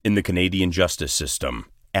In the Canadian justice system,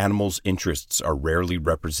 animals' interests are rarely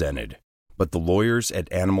represented, but the lawyers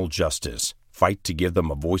at Animal Justice fight to give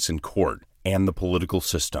them a voice in court and the political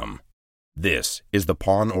system. This is the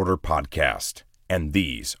Paw and Order Podcast, and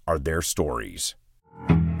these are their stories.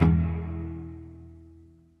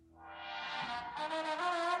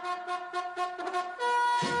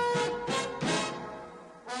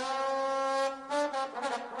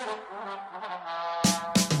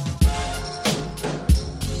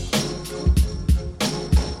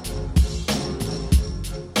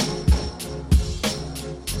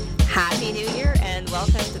 Happy New Year and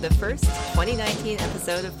welcome to the first 2019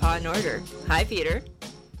 episode of Paw and Order. Hi, Peter.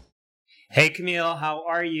 Hey, Camille, how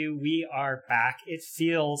are you? We are back. It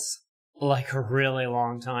feels like a really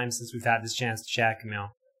long time since we've had this chance to chat,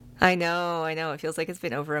 Camille. I know. It feels like it's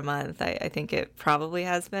been over a month. I think it probably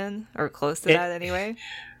has been, or close to that anyway.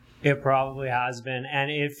 It probably has been,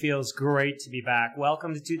 and it feels great to be back.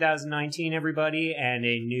 Welcome to 2019, everybody, and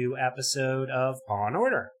a new episode of Paw and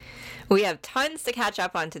Order. We have tons to catch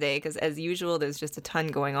up on today because, as usual, there's just a ton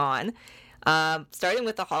going on. Starting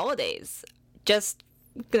with the holidays. Just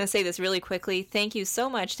going to say this really quickly. Thank you so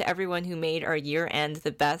much to everyone who made our year end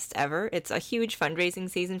the best ever. It's a huge fundraising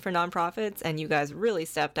season for nonprofits, and you guys really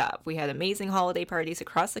stepped up. We had amazing holiday parties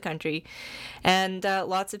across the country, and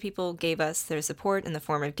lots of people gave us their support in the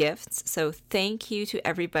form of gifts. So thank you to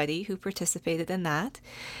everybody who participated in that.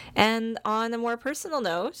 And on a more personal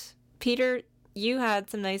note, Peter, you had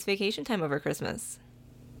some nice vacation time over Christmas.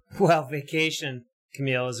 Well, vacation,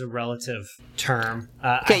 Camille, is a relative term.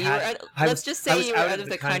 Okay, let's just say you were out of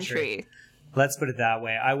the country. Let's put it that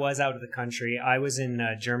way. I was out of the country. I was in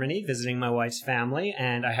Germany visiting my wife's family,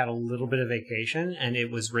 and I had a little bit of vacation, and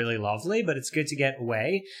it was really lovely, but it's good to get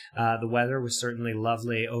away. The weather was certainly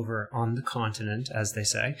lovely over on the continent, as they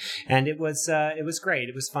say, and it was great.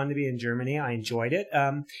 It was fun to be in Germany. I enjoyed it.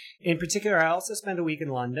 In particular, I also spent a week in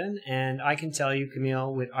London, and I can tell you,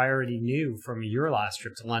 Camille, what I already knew from your last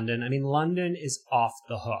trip to London. I mean, London is off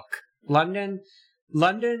the hook.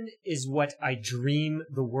 London is what I dream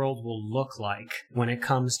the world will look like when it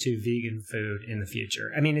comes to vegan food in the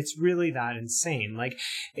future. I mean, it's really that insane. Like,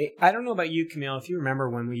 I don't know about you, Camille, if you remember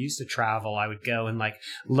when we used to travel, I would go and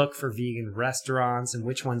look for vegan restaurants and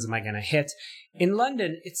which ones am I going to hit. In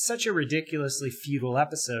London, it's such a ridiculously futile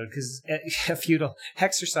futile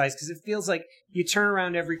exercise, because it feels like you turn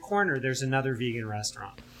around every corner, there's another vegan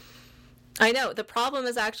restaurant. I know. The problem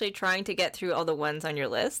is actually trying to get through all the ones on your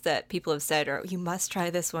list that people have said, or you must try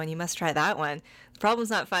this one, you must try that one. The problem's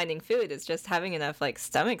not finding food. It's just having enough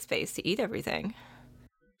stomach space to eat everything.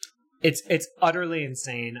 It's utterly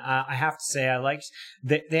insane. I have to say, I liked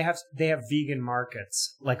that they have vegan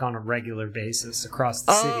markets on a regular basis across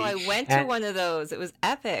the city. Oh, I went to one of those. It was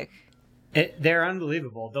epic. They're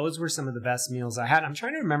unbelievable. Those were some of the best meals I had. I'm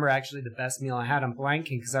trying to remember actually the best meal I had. I'm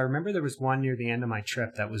blanking because I remember there was one near the end of my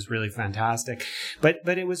trip that was really fantastic. But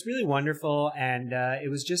it was really wonderful, and it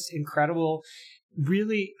was just incredible.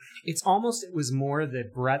 Really, it was more the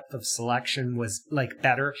breadth of selection was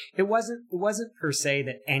better. It wasn't per se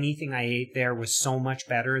that anything I ate there was so much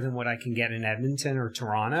better than what I can get in Edmonton or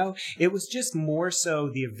Toronto. It was just more so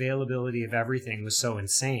the availability of everything was so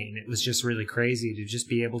insane. It was just really crazy to just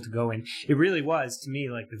be able to go in. It really was, to me,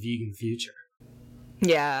 like the vegan future.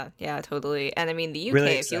 Yeah, totally. And I mean, the UK,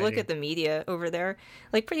 really if you look at the media over there,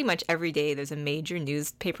 pretty much every day there's a major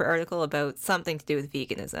newspaper article about something to do with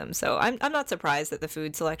veganism. So I'm not surprised that the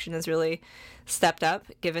food selection has really stepped up,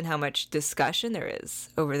 given how much discussion there is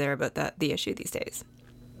over there about the issue these days.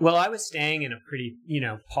 Well, I was staying in a pretty,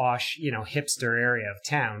 posh, hipster area of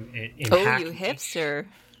town in Hackney. You hipster.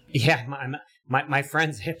 Yeah, my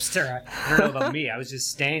friend's hipster. I don't know about me. I was just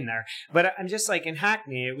staying there. But I'm just in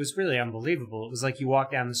Hackney, it was really unbelievable. It was like you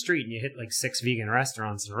walk down the street and you hit 6 vegan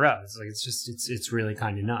restaurants in a row. It's really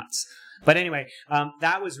kind of nuts. But anyway,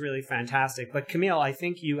 that was really fantastic. But Camille, I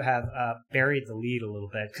think you have buried the lead a little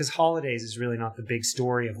bit, because holidays is really not the big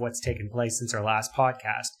story of what's taken place since our last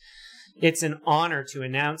podcast. It's an honor to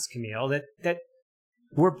announce, Camille, that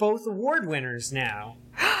we're both award winners now.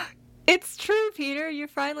 It's true, Peter. You're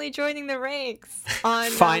finally joining the ranks. On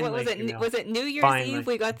finally, what was it? Camille. Was it New Year's Finally. Eve?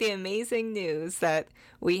 We got the amazing news that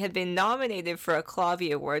we had been nominated for a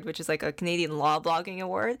Clavie Award, which is a Canadian law blogging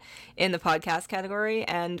award in the podcast category,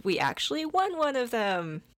 and we actually won one of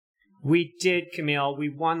them. We did, Camille. We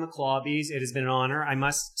won the Clawbies. It has been an honor. I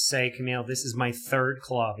must say, Camille, this is my third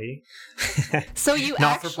Clawbie. So you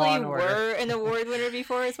actually were an award winner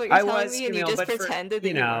before, is what you're telling me, Camille, and you just pretended that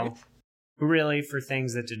you weren't? really for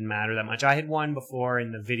things that didn't matter that much. I had won before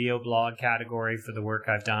in the video blog category for the work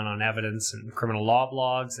I've done on evidence and criminal law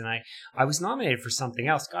blogs, and I was nominated for something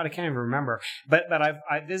else. God, I can't even remember. But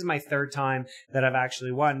this is my third time that I've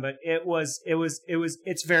actually won. But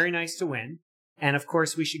it's very nice to win. And of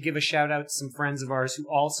course, we should give a shout out to some friends of ours who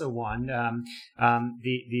also won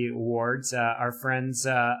the awards. Our friends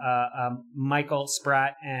Michael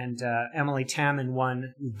Spratt and Emily Tamman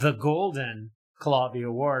won the Golden Clawby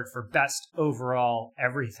Award for best overall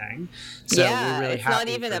everything. So yeah, we're really it's happy not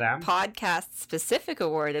even for a them. podcast specific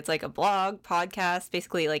award. It's like a blog, podcast,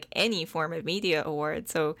 basically like any form of media award.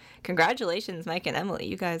 So congratulations, Mike and Emily.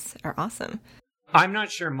 You guys are awesome. I'm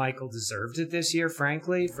not sure Michael deserved it this year,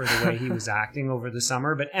 frankly, for the way he was acting over the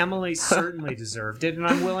summer, but Emily certainly deserved it, and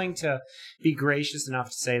I'm willing to be gracious enough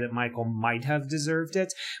to say that Michael might have deserved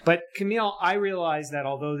it. But Camille, I realize that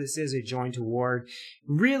although this is a joint award,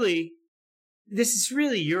 really, this is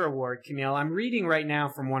really your award, Camille. I'm reading right now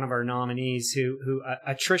from one of our nominees,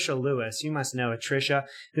 Atricia Lewis. You must know Atricia,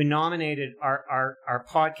 who nominated our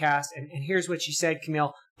podcast, and here's what she said,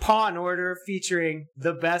 Camille. Paw and Order featuring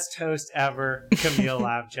the best host ever, Camille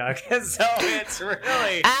Lapchuk. So it's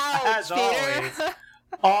really, as always,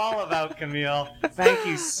 all about Camille. Thank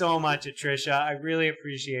you so much, Atricia. I really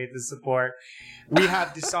appreciate the support. We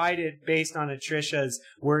have decided, based on Atricia's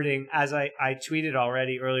wording, as I tweeted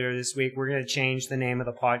already earlier this week, we're going to change the name of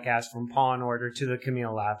the podcast from Paw and Order to the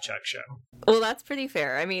Camille Lapchuk Show. Well, that's pretty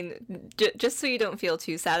fair. I mean, just so you don't feel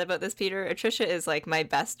too sad about this, Peter, Atricia is like my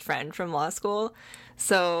best friend from law school.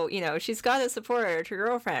 So, she's got to support her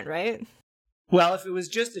girlfriend, right? Well, if it was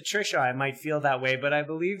just Atricia, I might feel that way, but I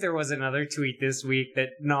believe there was another tweet this week that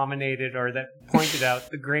nominated or that pointed out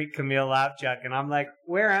the great Camille Lapchuk, and I'm like,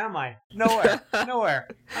 where am I? Nowhere.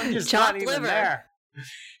 I'm just Chopped not even liver. there.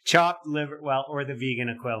 Chopped liver, well, or the vegan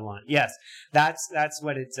equivalent. Yes, that's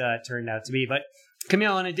what it turned out to be. But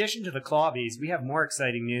Camille, in addition to the Clawbies, we have more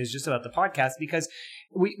exciting news just about the podcast because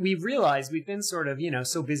we realized we've been sort of,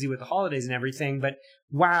 so busy with the holidays and everything, but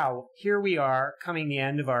wow, here we are coming the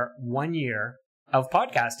end of our 1 year of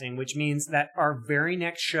podcasting, which means that our very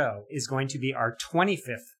next show is going to be our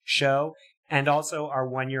 25th show and also our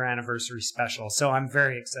 1 year anniversary special. So I'm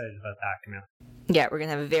very excited about that, Camille. Yeah, we're going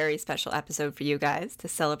to have a very special episode for you guys to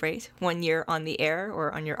celebrate 1 year on the air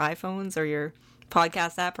or on your iPhones or your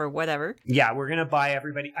podcast app or whatever. Yeah, we're going to buy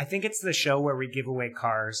everybody. I think it's the show where we give away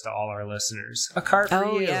cars to all our listeners. A car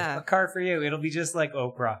for you. Yeah. A car for you. It'll be just like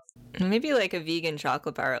Oprah. Maybe like a vegan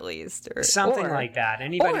chocolate bar at least. Or something like that.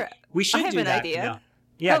 Anybody? We should do that. I have an idea. No.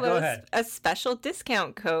 Yeah, go ahead. A special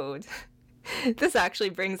discount code. This actually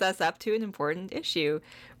brings us up to an important issue,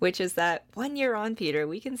 which is that 1 year on, Peter,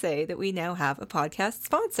 we can say that we now have a podcast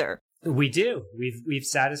sponsor. We do. We've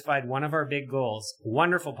satisfied one of our big goals.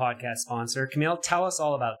 Wonderful podcast sponsor. Camille, tell us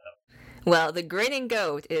all about them. Well, The Grinning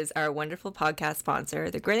Goat is our wonderful podcast sponsor.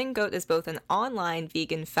 The Grinning Goat is both an online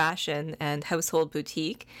vegan fashion and household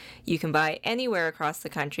boutique. You can buy anywhere across the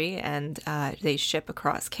country, and they ship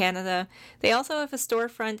across Canada. They also have a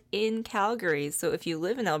storefront in Calgary, so if you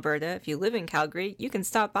live in Alberta, if you live in Calgary, you can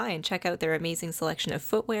stop by and check out their amazing selection of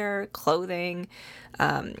footwear, clothing,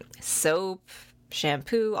 soap,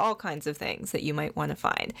 shampoo, all kinds of things that you might want to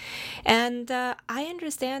find. And I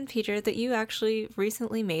understand, Peter, that you actually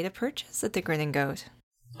recently made a purchase at the Grinning Goat.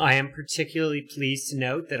 I am particularly pleased to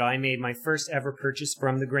note that I made my first ever purchase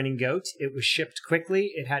from the Grinning Goat. It was shipped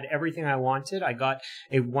quickly. It had everything I wanted. I got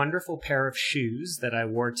a wonderful pair of shoes that I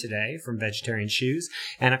wore today from Vegetarian Shoes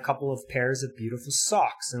and a couple of pairs of beautiful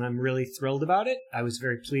socks, and I'm really thrilled about it. I was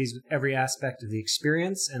very pleased with every aspect of the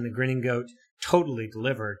experience, and the Grinning Goat totally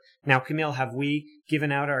delivered. Now, Camille, have we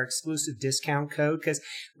given out our exclusive discount code? Because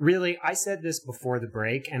really, I said this before the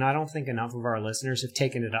break, and I don't think enough of our listeners have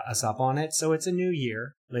taken us up on it. So it's a new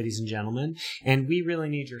year, ladies and gentlemen, and we really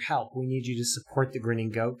need your help. We need you to support the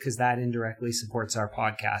Grinning Goat because that indirectly supports our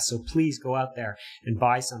podcast. So please go out there and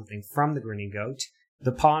buy something from the Grinning Goat.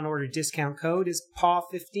 The Paw and Order discount code is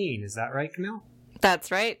PAW15. Is that right, Camille?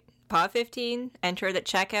 That's right. PAW15. Enter it at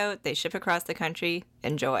checkout. They ship across the country.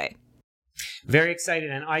 Enjoy. Very excited.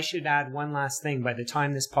 And I should add one last thing. By the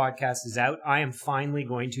time this podcast is out, I am finally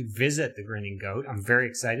going to visit the Grinning Goat. I'm very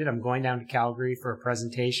excited. I'm going down to Calgary for a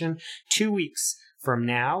presentation 2 weeks from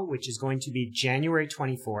now, which is going to be January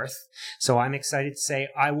 24th. So I'm excited to say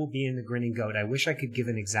I will be in the Grinning Goat. I wish I could give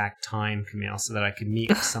an exact time, Camille, so that I could meet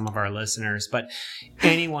with some of our listeners. But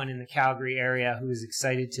anyone in the Calgary area who is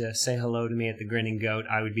excited to say hello to me at the Grinning Goat,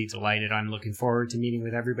 I would be delighted. I'm looking forward to meeting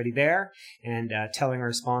with everybody there and telling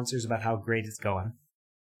our sponsors about how great it's going.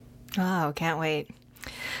 Oh, can't wait.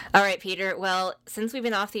 All right, Peter. Well, since we've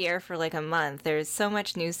been off the air for like a month, there's so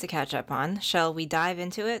much news to catch up on. Shall we dive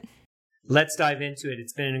into it? Let's dive into it.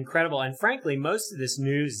 It's been incredible. And frankly, most of this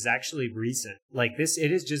news is actually recent. Like this,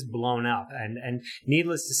 it is just blown up. And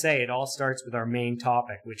needless to say, it all starts with our main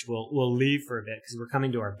topic, which we'll leave for a bit because we're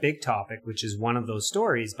coming to our big topic, which is one of those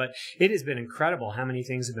stories. But it has been incredible how many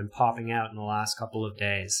things have been popping out in the last couple of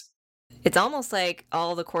days. It's almost like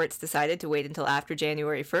all the courts decided to wait until after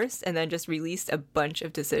January 1st and then just released a bunch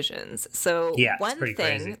of decisions. So one thing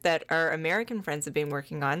crazy that our American friends have been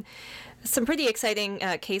working on, some pretty exciting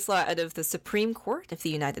case law out of the Supreme Court of the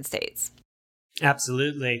United States.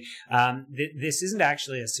 Absolutely. This isn't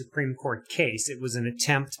actually a Supreme Court case. It was an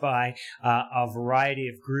attempt by a variety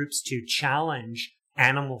of groups to challenge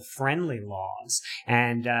animal-friendly laws,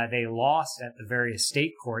 and they lost at the various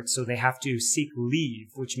state courts, so they have to seek leave,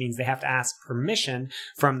 which means they have to ask permission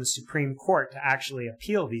from the Supreme Court to actually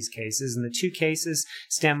appeal these cases. And the two cases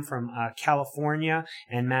stem from California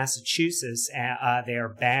and Massachusetts. They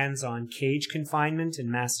are bans on cage confinement in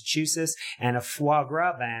Massachusetts and a foie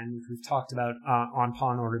gras ban, which we've talked about on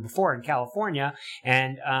Paw and Order before, in California.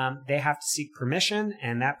 And they have to seek permission,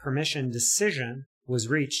 and that permission decision was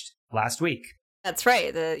reached last week. That's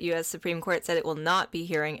right. The U.S. Supreme Court said it will not be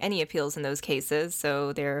hearing any appeals in those cases,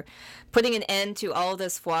 so they're putting an end to all of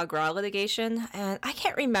this foie gras litigation. And I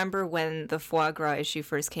can't remember when the foie gras issue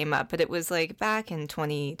first came up, but it was like back in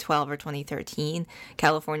 2012 or 2013.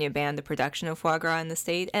 California banned the production of foie gras in the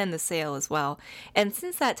state and the sale as well. And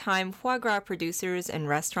since that time, foie gras producers and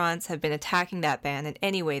restaurants have been attacking that ban in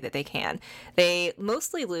any way that they can. They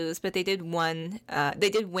mostly lose, but they did win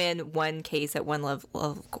one case at one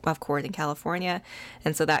level of court in California.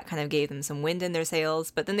 And so that kind of gave them some wind in their sails.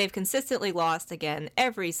 But then they've consistently lost again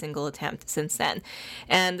every single attempt since then.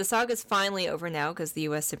 And the saga's finally over now because the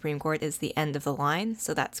U.S. Supreme Court is the end of the line.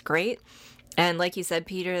 So that's great. And like you said,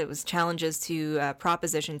 Peter, it was challenges to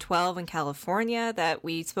Proposition 12 in California that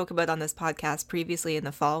we spoke about on this podcast previously in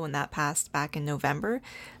the fall when that passed back in November.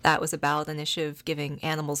 That was a ballot initiative giving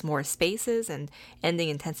animals more spaces and ending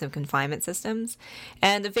intensive confinement systems.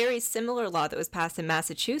 And a very similar law that was passed in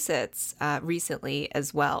Massachusetts recently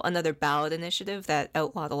as well, another ballot initiative that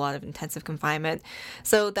outlawed a lot of intensive confinement.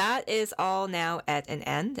 So that is all now at an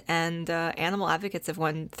end, and animal advocates have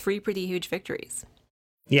won 3 pretty huge victories.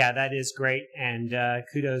 Yeah, that is great, and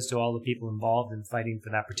kudos to all the people involved in fighting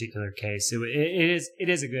for that particular case. It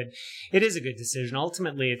is a good decision.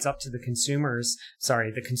 Ultimately, it's up to the consumers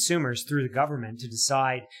through the government to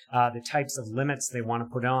decide the types of limits they want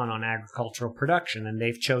to put on agricultural production, and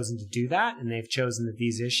they've chosen to do that, and they've chosen that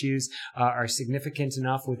these issues are significant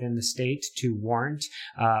enough within the state to warrant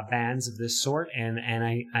bans of this sort, and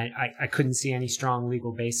I couldn't see any strong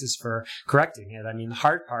legal basis for correcting it. I mean, the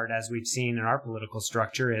hard part, as we've seen in our political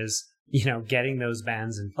structure, is, getting those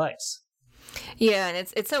bans in place. Yeah, and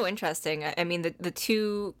it's so interesting. I mean, the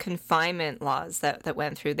 2 confinement laws that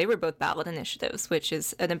went through, they were both ballot initiatives, which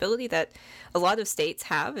is an ability that a lot of states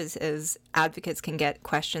have as advocates can get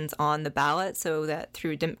questions on the ballot so that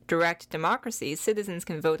through direct democracy, citizens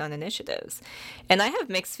can vote on initiatives. And I have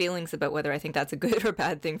mixed feelings about whether I think that's a good or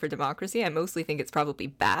bad thing for democracy. I mostly think it's probably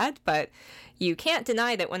bad, but you can't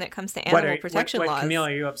deny that when it comes to animal protection laws... Camille,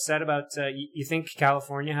 are you upset about... you think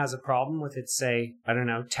California has a problem with its,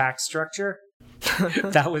 tax structure?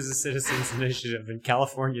 That was a citizens' initiative, and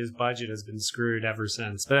California's budget has been screwed ever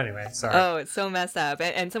since. But anyway, sorry. Oh, it's so messed up.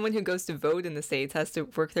 And someone who goes to vote in the States has to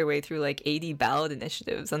work their way through like 80 ballot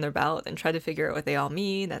initiatives on their ballot and try to figure out what they all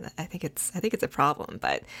mean. And I think it's a problem.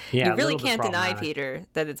 But you really can't deny, Peter,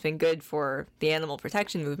 that it's been good for the animal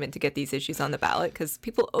protection movement to get these issues on the ballot because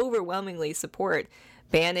people overwhelmingly support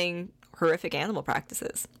banning horrific animal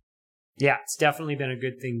practices. Yeah, it's definitely been a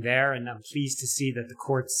good thing there, and I'm pleased to see that the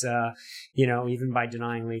courts, even by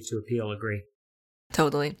denying leave to appeal, agree.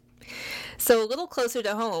 Totally. So a little closer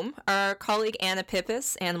to home, our colleague Anna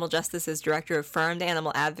Pippis, Animal Justice's Director of Farmed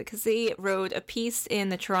Animal Advocacy, wrote a piece in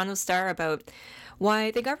the Toronto Star about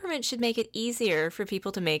why the government should make it easier for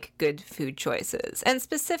people to make good food choices, and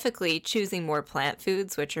specifically choosing more plant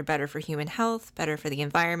foods, which are better for human health, better for the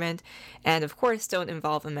environment, and of course don't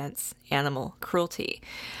involve immense animal cruelty.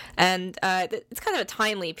 And it's kind of a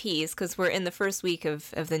timely piece because we're in the first week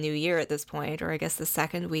of the new year at this point, or I guess the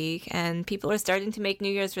second week, and people are starting to make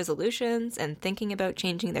New Year's resolutions and thinking about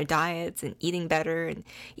changing their diets and eating better and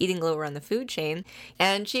eating lower on the food chain.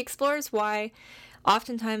 And she explores why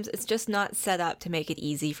oftentimes it's just not set up to make it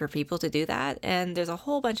easy for people to do that. And there's a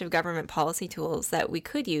whole bunch of government policy tools that we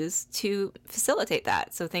could use to facilitate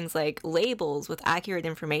that. So things like labels with accurate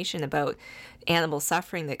information about animal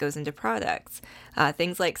suffering that goes into products,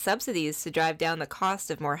 things like subsidies to drive down the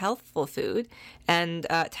cost of more healthful food, and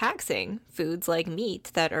taxing foods like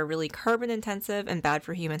meat that are really carbon intensive and bad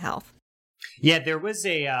for human health. Yeah, there was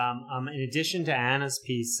in addition to Anna's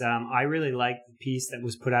piece, I really liked the piece that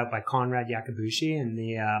was put out by Conrad Yakabushi in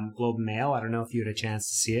the Globe and Mail. I don't know if you had a chance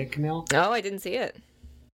to see it, Camille. Oh, I didn't see it.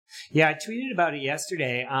 Yeah, I tweeted about it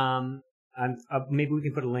yesterday. Maybe we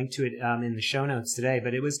can put a link to it in the show notes today.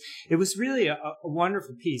 But it was really a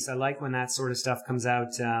wonderful piece. I like when that sort of stuff comes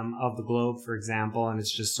out of the Globe, for example, and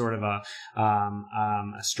it's just sort of a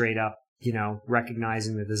straight up,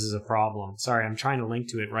 recognizing that this is a problem. Sorry, I'm trying to link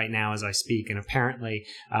to it right now as I speak. And apparently,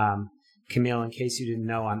 Camille, in case you didn't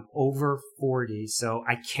know, I'm over 40, so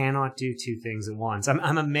I cannot do two things at once.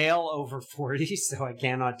 I'm a male over 40, so I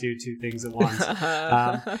cannot do two things at once.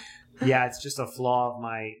 Yeah, it's just a flaw of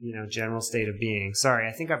my, general state of being. Sorry,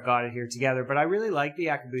 I think I've got it here together. But I really like the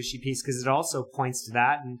Yakabushi piece because it also points to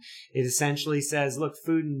that. And it essentially says, look,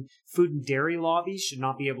 food and dairy lobbies should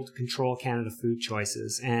not be able to control Canada food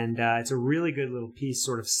choices. And it's a really good little piece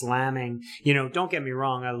sort of slamming. Don't get me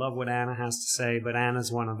wrong, I love what Anna has to say, but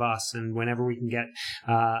Anna's one of us. And whenever we can get,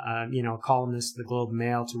 a columnist of the Globe and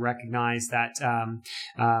Mail to recognize that,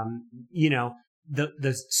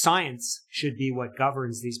 the science should be what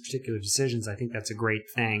governs these particular decisions, I think that's a great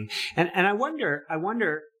thing. And I wonder,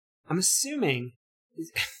 I'm assuming,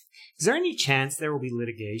 is there any chance there will be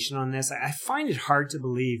litigation on this? I find it hard to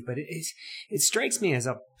believe, but it strikes me as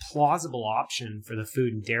a plausible option for the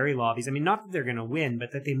food and dairy lobbies. I mean, not that they're going to win,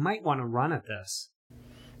 but that they might want to run at this.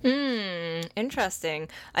 Interesting.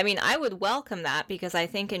 I mean, I would welcome that because I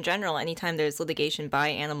think in general, anytime there's litigation by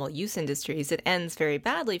animal use industries, it ends very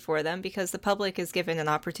badly for them because the public is given an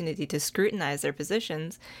opportunity to scrutinize their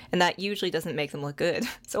positions, and that usually doesn't make them look good.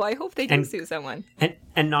 So I hope they do sue someone.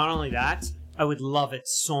 And not only that, I would love it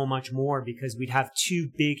so much more because we'd have two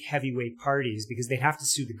big heavyweight parties because they'd have to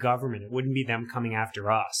sue the government. It wouldn't be them coming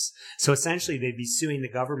after us. So essentially, they'd be suing the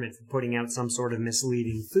government for putting out some sort of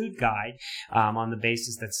misleading food guide on the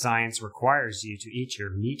basis that science requires you to eat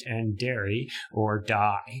your meat and dairy or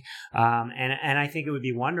die. And I think it would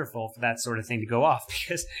be wonderful for that sort of thing to go off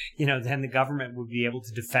because, then the government would be able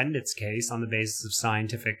to defend its case on the basis of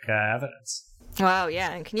scientific evidence. Wow,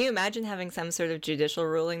 yeah. And can you imagine having some sort of judicial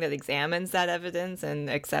ruling that examines that evidence and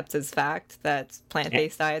accepts as fact that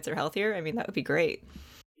plant-based diets are healthier? I mean, that would be great.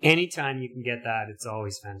 Anytime you can get that, it's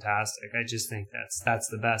always fantastic. I just think that's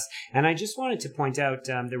the best. And I just wanted to point out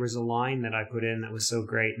there was a line that I put in that was so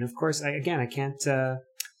great. And of course, I can't...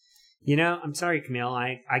 I'm sorry, Camille.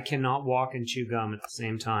 I cannot walk and chew gum at the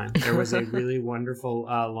same time. There was a really wonderful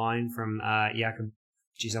line from Jakob.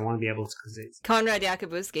 Geez, I want to be able to... Conrad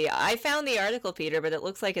Yakabuski. I found the article, Peter, but it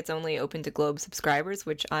looks like it's only open to Globe subscribers,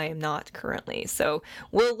 which I am not currently. So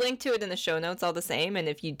we'll link to it in the show notes all the same, and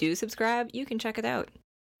if you do subscribe, you can check it out.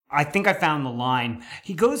 I think I found the line.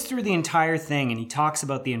 He goes through the entire thing and he talks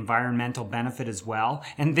about the environmental benefit as well.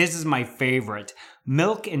 And this is my favorite.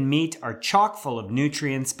 Milk and meat are chock full of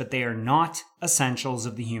nutrients, but they are not essentials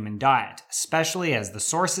of the human diet, especially as the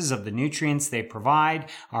sources of the nutrients they provide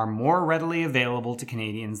are more readily available to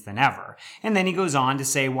Canadians than ever. And then he goes on to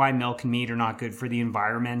say why milk and meat are not good for the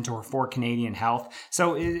environment or for Canadian health.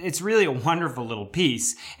 So it's really a wonderful little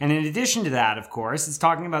piece. And in addition to that, of course, it's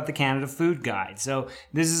talking about the Canada Food Guide. So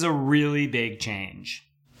this is a really big change.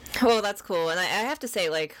 Well, that's cool. And I have to say,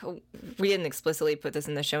 we didn't explicitly put this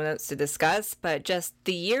in the show notes to discuss, but just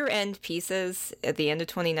the year-end pieces at the end of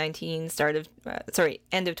 2019,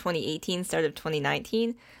 end of 2018, start of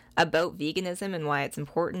 2019, about veganism and why it's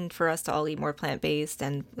important for us to all eat more plant-based.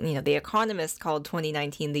 And, The Economist called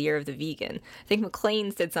 2019 the year of the vegan. I think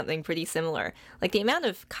Maclean's did something pretty similar. The amount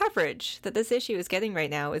of coverage that this issue is getting right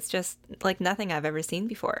now is just like nothing I've ever seen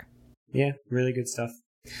before. Yeah, really good stuff.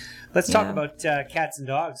 Let's talk about cats and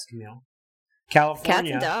dogs, Camille. California.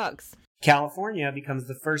 Cats and dogs. California becomes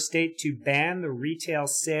the first state to ban the retail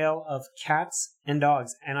sale of cats and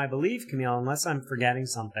dogs. And I believe, Camille, unless I'm forgetting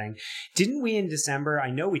something, didn't we in December,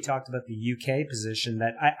 I know we talked about the UK position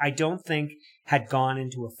that I don't think had gone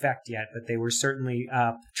into effect yet, but they were certainly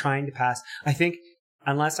trying to pass. I think,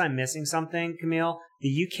 unless I'm missing something, Camille,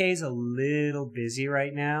 the UK is a little busy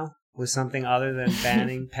right now with something other than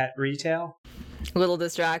banning pet retail. A little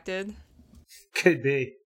distracted. Could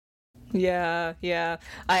be. Yeah.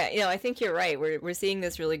 I think you're right. We're seeing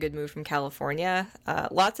this really good move from California.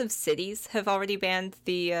 Lots of cities have already banned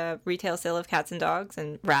the retail sale of cats and dogs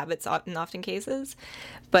and rabbits in often cases,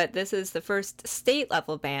 but this is the first state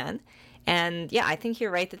level ban. And yeah, I think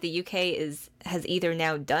you're right that the UK has either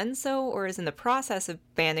now done so or is in the process of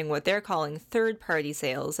banning what they're calling third-party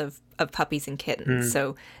sales of puppies and kittens.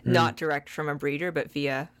 So not direct from a breeder, but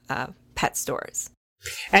via pet stores.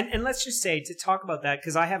 And let's just say, to talk about that,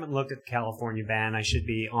 because I haven't looked at the California ban, I should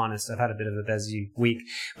be honest, I've had a bit of a busy week,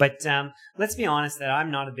 but let's be honest that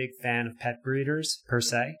I'm not a big fan of pet breeders per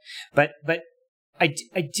se, but I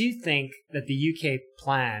do think that the UK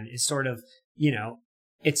plan is sort of,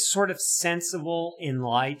 it's sort of sensible in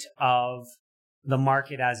light of the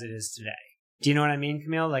market as it is today. Do you know what I mean,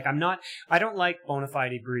 Camille? Like, I don't like bona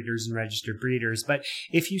fide breeders and registered breeders, but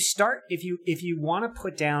if you want to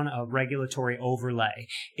put down a regulatory overlay,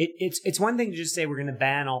 it's one thing to just say we're going to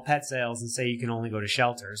ban all pet sales and say you can only go to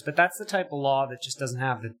shelters, but that's the type of law that just doesn't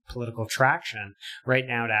have the political traction right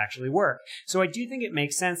now to actually work. So I do think it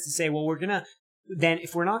makes sense to say, well, then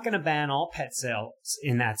if we're not going to ban all pet sales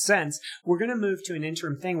in that sense, we're going to move to an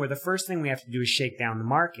interim thing where the first thing we have to do is shake down the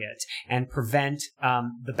market and prevent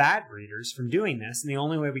the bad breeders from doing this. And the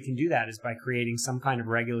only way we can do that is by creating some kind of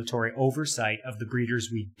regulatory oversight of the breeders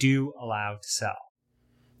we do allow to sell.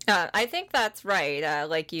 I think that's right.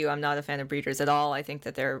 Like you, I'm not a fan of breeders at all. I think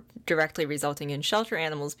that they're directly resulting in shelter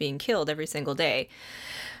animals being killed every single day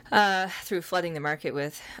through flooding the market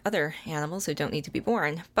with other animals who don't need to be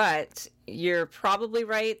born. But you're probably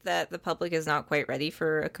right that the public is not quite ready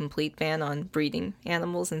for a complete ban on breeding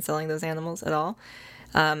animals and selling those animals at all.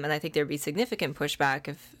 And I think there'd be significant pushback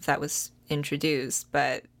if that was introduced.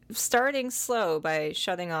 But starting slow by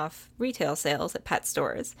shutting off retail sales at pet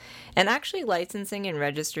stores and actually licensing and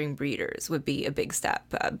registering breeders would be a big step.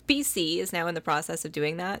 BC is now in the process of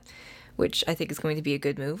doing that, which I think is going to be a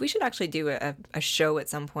good move. We should actually do a show at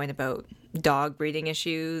some point about dog breeding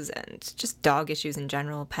issues and just dog issues in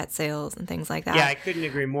general, pet sales and things like that. Yeah, I couldn't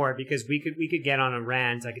agree more, because we could get on a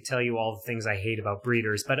rant. I could tell you all the things I hate about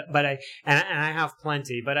breeders, but I have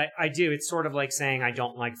plenty, but I do. It's sort of like saying I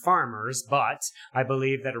don't like farmers, but I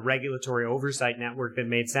believe that a regulatory oversight network that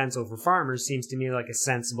made sense over farmers seems to me like a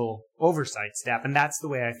sensible oversight step. And that's the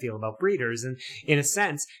way I feel about breeders. And in a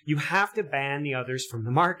sense, you have to ban the others from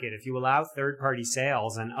the market. If you allow third-party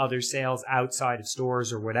sales and other sales outside of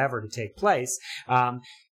stores or whatever to take place, then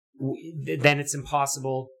it's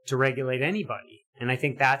impossible to regulate anybody. And I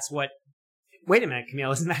think that's what... Wait a minute,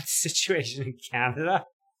 Camille, isn't that the situation in Canada?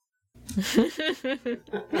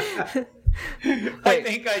 I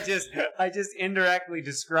think I just indirectly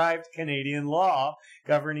described Canadian law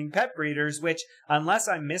governing pet breeders, which, unless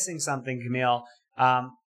I'm missing something, Camille,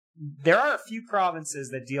 there are a few provinces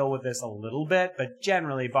that deal with this a little bit, but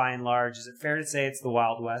generally, by and large, is it fair to say it's the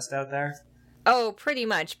Wild West out there? Oh, pretty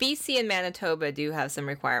much. BC and Manitoba do have some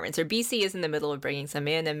requirements, or BC is in the middle of bringing some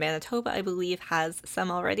in, and Manitoba, I believe, has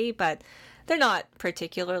some already, but they're not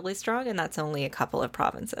particularly strong, and that's only a couple of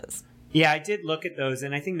provinces. Yeah, I did look at those,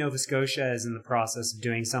 and I think Nova Scotia is in the process of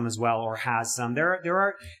doing some as well, or has some. There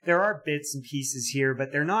are bits and pieces here,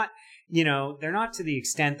 but they're not, they're not to the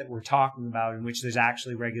extent that we're talking about, in which there's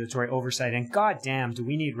actually regulatory oversight. And goddamn, do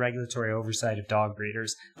we need regulatory oversight of dog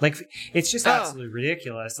breeders? Like, it's just absolutely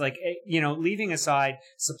ridiculous. Like, leaving aside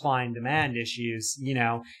supply and demand issues,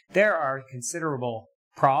 there are considerable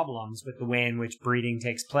problems with the way in which breeding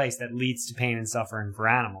takes place that leads to pain and suffering for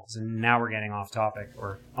animals. And now we're getting off topic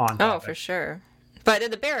or on topic. Oh, for sure. But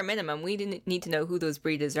at the bare minimum, we didn't need to know who those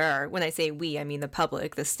breeders are. When I say we, I mean the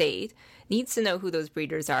public, the state, needs to know who those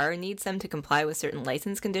breeders are, needs them to comply with certain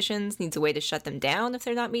license conditions, needs a way to shut them down if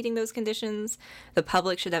they're not meeting those conditions. The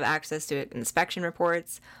public should have access to inspection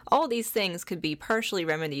reports. All these things could be partially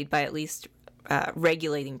remedied by at least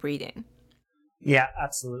regulating breeding. Yeah,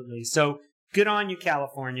 absolutely. So good on you,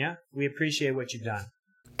 California. We appreciate what you've done.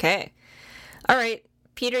 Okay. All right.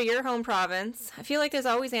 Peter, your home province. I feel like there's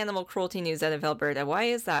always animal cruelty news out of Alberta. Why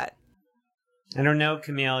is that? I don't know,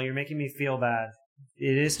 Camille. You're making me feel bad.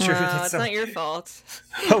 It is true. It's not your fault.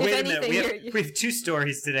 Oh, wait a minute. We have two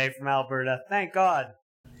stories today from Alberta. Thank God.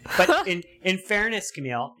 But in fairness,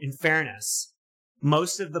 Camille,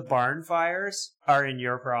 most of the barn fires are in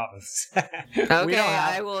your province. Okay,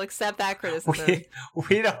 I will accept that criticism.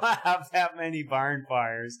 We don't have that many barn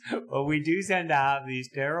fires, but we do tend to have these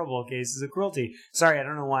terrible cases of cruelty. Sorry, I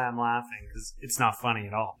don't know why I'm laughing, because it's not funny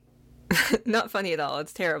at all. Not funny at all.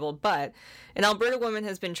 It's terrible. But an Alberta woman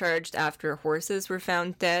has been charged after horses were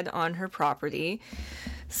found dead on her property.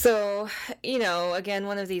 So, again,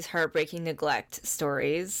 one of these heartbreaking neglect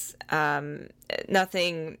stories.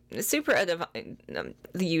 Nothing super out of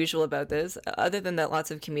the usual about this, other than that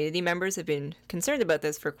lots of community members have been concerned about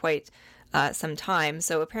this for quite some time.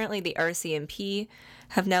 So apparently the RCMP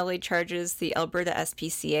have now laid charges. The Alberta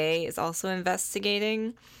SPCA is also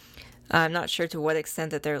investigating. I'm not sure to what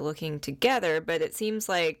extent that they're looking together, but it seems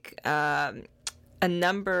like a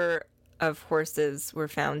number of horses were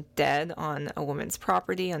found dead on a woman's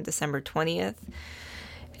property on December 20th.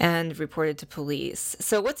 and reported to police.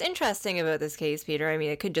 So what's interesting about this case, Peter, I mean,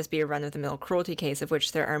 it could just be a run-of-the-mill cruelty case, of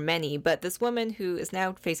which there are many, but this woman who is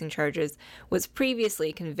now facing charges was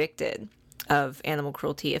previously convicted of animal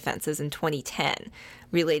cruelty offenses in 2010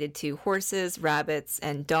 related to horses, rabbits,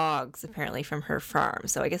 and dogs, apparently from her farm.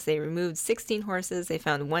 So I guess they removed 16 horses. They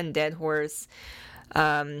found one dead horse,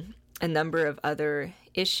 a number of other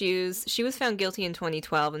issues. She was found guilty in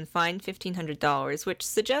 2012 and fined $1,500, which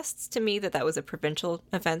suggests to me that that was a provincial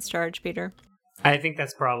offense charge, Peter. I think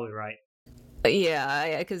that's probably right.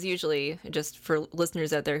 Yeah, because usually, just for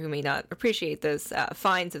listeners out there who may not appreciate this,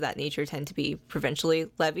 fines of that nature tend to be provincially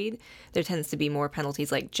levied. There tends to be more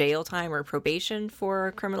penalties like jail time or probation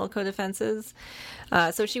for criminal code offenses.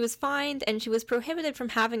 So she was fined, and she was prohibited from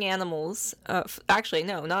having animals. Actually,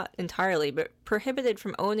 no, not entirely, but prohibited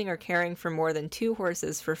from owning or caring for more than 2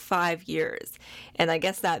 horses for 5 years. And I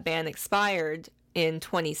guess that ban expired in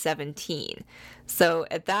 2017. So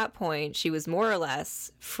at that point, she was more or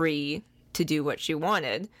less free to do what she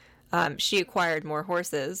wanted. She acquired more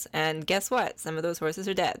horses, and guess what? Some of those horses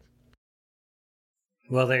are dead.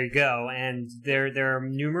 Well, there you go. And there are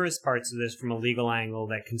numerous parts of this from a legal angle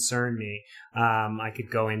that concern me. I could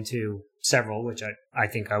go into several, which I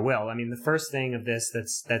think I will. I mean, the first thing of this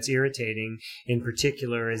that's irritating in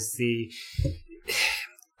particular is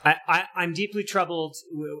I'm deeply troubled.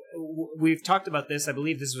 We've talked about this. I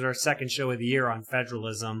believe this was our second show of the year on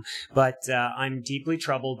federalism, but I'm deeply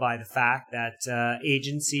troubled by the fact that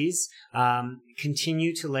agencies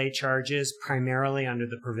continue to lay charges primarily under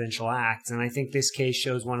the Provincial Act. And I think this case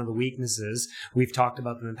shows one of the weaknesses, we've talked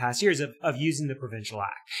about them in past years, of using the Provincial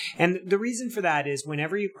Act. And the reason for that is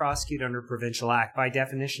whenever you prosecute under Provincial Act, by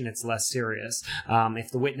definition, it's less serious. If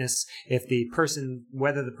the person,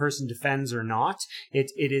 whether the person defends or not,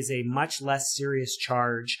 it is a much less serious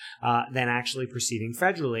charge than actually proceeding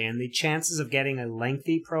federally. And the chances of getting a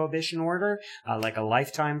lengthy prohibition order, like a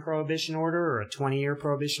lifetime prohibition order or a 20-year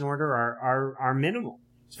prohibition order, are minimal.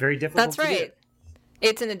 It's very difficult That's to right. do.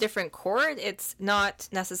 It's in a different court. It's not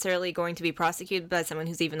necessarily going to be prosecuted by someone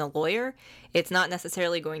who's even a lawyer. It's not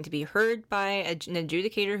necessarily going to be heard by an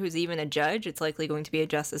adjudicator who's even a judge. It's likely going to be a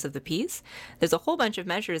justice of the peace. There's a whole bunch of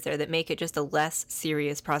measures there that make it just a less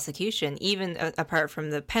serious prosecution, even apart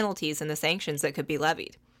from the penalties and the sanctions that could be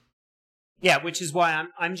levied. Yeah, which is why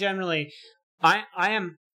I'm generally, I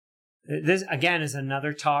am. This, again, is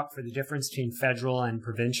another talk for the difference between federal and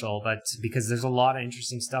provincial, but because there's a lot of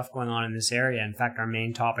interesting stuff going on in this area. In fact, our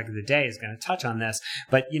main topic of the day is going to touch on this.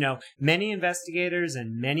 But, many investigators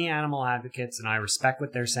and many animal advocates, and I respect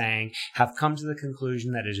what they're saying, have come to the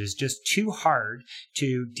conclusion that it is just too hard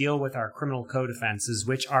to deal with our criminal code offenses,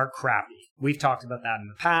 which are crappy. We've talked about that in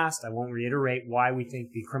the past. I won't reiterate why we think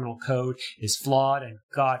the criminal code is flawed. And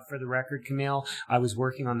God, for the record, Camille, I was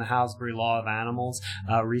working on the Halsbury Law of Animals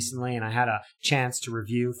recently, and I had a chance to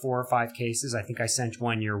review 4 or 5 cases. I think I sent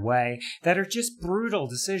one your way that are just brutal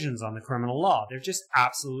decisions on the criminal law. They're just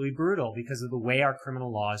absolutely brutal because of the way our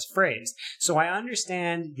criminal law is phrased. So I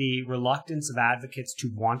understand the reluctance of advocates to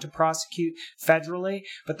want to prosecute federally,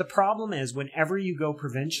 but the problem is whenever you go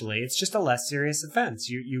provincially, it's just a less serious offense.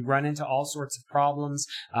 You run into all sorts of problems,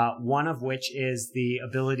 one of which is the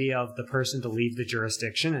ability of the person to leave the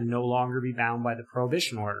jurisdiction and no longer be bound by the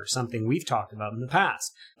prohibition order, something we've talked about in the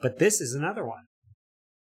past. But this is another one.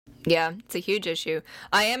 Yeah, it's a huge issue.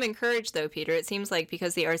 I am encouraged, though, Peter. It seems like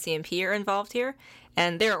because the RCMP are involved here,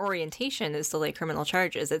 and their orientation is to lay criminal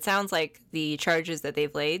charges, it sounds like the charges that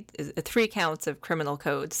they've laid is 3 counts of criminal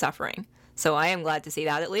code suffering. So I am glad to see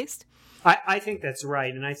that, at least. I think that's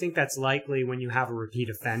right, and I think that's likely when you have a repeat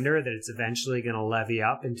offender that it's eventually going to levy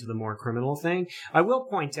up into the more criminal thing. I will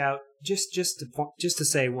point out, just to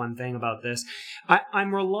say one thing about this,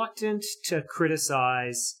 I'm reluctant to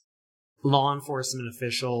criticize law enforcement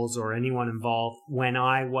officials or anyone involved when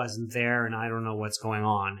I wasn't there and I don't know what's going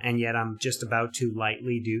on, and yet I'm just about to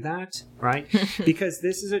lightly do that, right? Because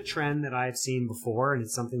this is a trend that I've seen before, and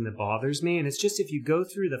it's something that bothers me, and it's just if you go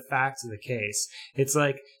through the facts of the case, it's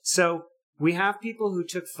like, so we have people who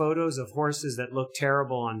took photos of horses that looked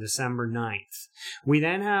terrible on December 9th. We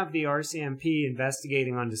then have the RCMP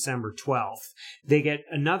investigating on December 12th. They get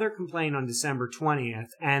another complaint on December 20th,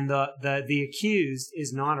 and the accused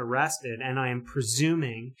is not arrested, and I am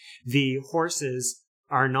presuming the horses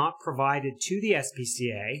are not provided to the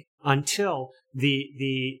SPCA until the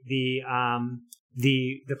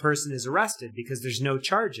person is arrested, because there's no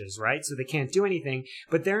charges, right? So they can't do anything,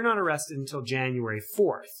 but they're not arrested until January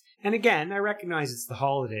 4th. And again, I recognize it's the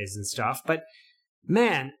holidays and stuff, but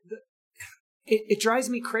man, it drives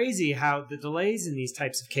me crazy how the delays in these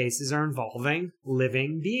types of cases are involving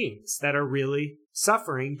living beings that are really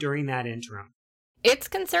suffering during that interim. It's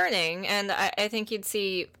concerning, and I think you'd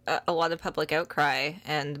see a lot of public outcry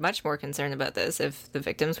and much more concern about this if the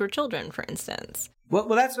victims were children, for instance. Well,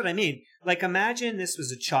 that's what I mean. Like, imagine this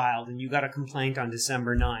was a child and you got a complaint on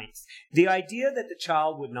December 9th. The idea that the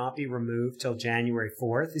child would not be removed till January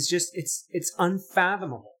 4th is just, it's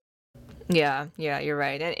unfathomable. Yeah, you're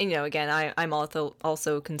right. And you know, again, I'm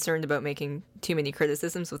also concerned about making too many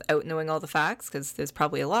criticisms without knowing all the facts, because there's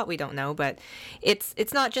probably a lot we don't know. But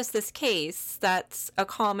it's not just this case. That's a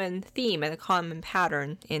common theme and a common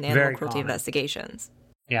pattern in animal cruelty investigations.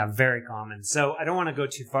 Yeah, very common. So I don't want to go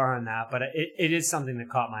too far on that, but it is something that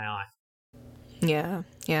caught my eye. Yeah.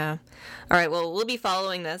 All right, well, we'll be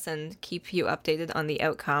following this and keep you updated on the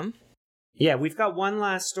outcome. Yeah, we've got one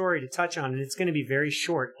last story to touch on, and it's going to be very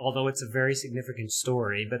short, although it's a very significant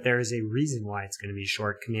story, but there is a reason why it's going to be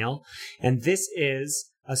short, Camille. And this is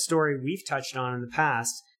a story we've touched on in the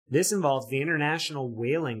past. This involves the International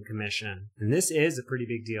Whaling Commission, and this is a pretty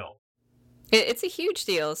big deal. It's a huge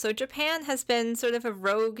deal. So Japan has been sort of a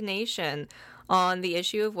rogue nation on the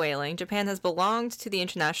issue of whaling. Japan has belonged to the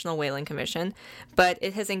International Whaling Commission, but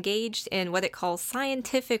it has engaged in what it calls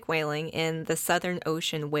scientific whaling in the Southern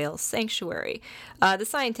Ocean Whale Sanctuary. The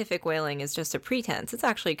scientific whaling is just a pretense. It's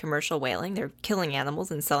actually commercial whaling. They're killing animals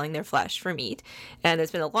and selling their flesh for meat. And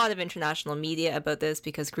there's been a lot of international media about this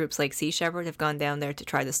because groups like Sea Shepherd have gone down there to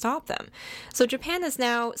try to stop them. So Japan is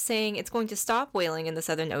now saying it's going to stop whaling in the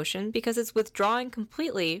Southern Ocean because it's withdrawing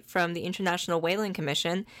completely from the International Whaling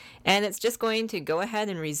Commission, and it's just going to go ahead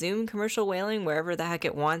and resume commercial whaling wherever the heck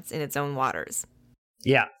it wants in its own waters.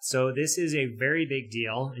 Yeah, so this is a very big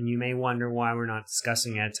deal, and you may wonder why we're not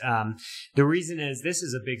discussing it. The reason is this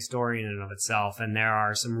is a big story in and of itself, and there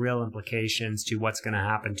are some real implications to what's going to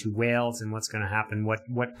happen to whales and what's going to happen,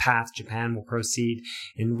 what path Japan will proceed.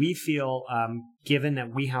 And we feel, given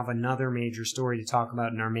that we have another major story to talk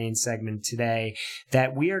about in our main segment today,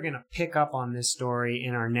 that we are going to pick up on this story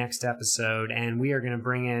in our next episode, and we are going to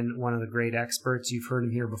bring in one of the great experts. You've heard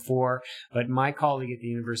him here before, but my colleague at the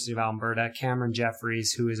University of Alberta, Cameron Jeffries,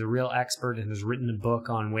 who is a real expert and has written a book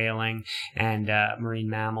on whaling and marine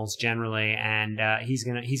mammals generally, and he's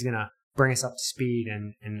gonna bring us up to speed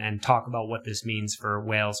and talk about what this means for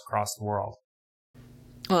whales across the world.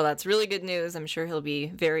 Well, that's really good news. I'm sure he'll be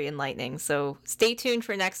very enlightening. So stay tuned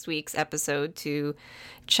for next week's episode to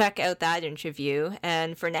check out that interview.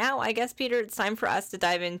 And for now, I guess, Peter, it's time for us to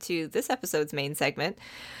dive into this episode's main segment,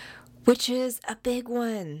 which is a big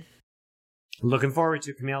one. Looking forward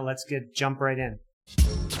to it, Camille. Let's jump right in.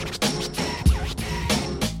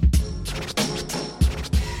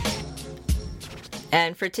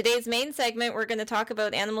 And for today's main segment, we're going to talk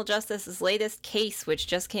about Animal Justice's latest case, which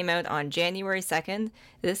just came out on January 2nd.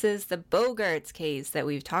 This is the Bogaerts case that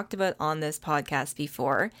we've talked about on this podcast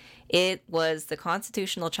before. It was the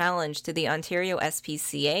constitutional challenge to the Ontario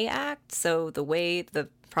SPCA Act, so the way the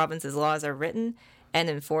province's laws are written and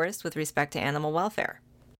enforced with respect to animal welfare.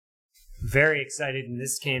 Very excited, and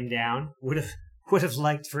this came down. Would have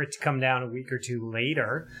liked for it to come down a week or two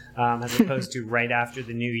later, as opposed to right after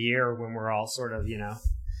the new year when we're all sort of,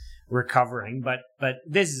 recovering. But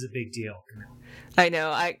this is a big deal. I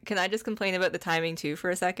know. Can I just complain about the timing too for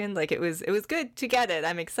a second? Like it was good to get it.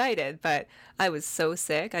 I'm excited, but I was so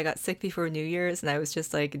sick. I got sick before New Year's and I was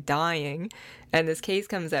just like dying. And this case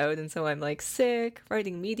comes out, and so I'm like sick,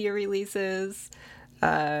 writing media releases,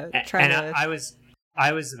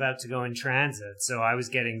 I was about to go in transit, so I was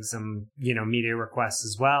getting some, media requests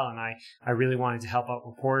as well, and I really wanted to help out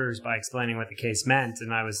reporters by explaining what the case meant,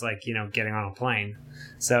 and I was like, getting on a plane.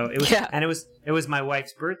 So it was, and it was my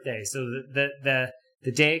wife's birthday, so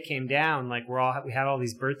the day it came down, like we had all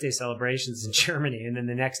these birthday celebrations in Germany, and then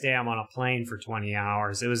the next day I'm on a plane for 20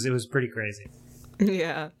 hours. It was pretty crazy.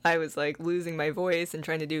 Yeah, I was like losing my voice and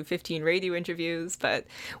trying to do 15 radio interviews, but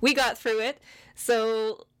we got through it.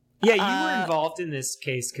 So. Yeah, you were involved in this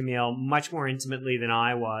case, Camille, much more intimately than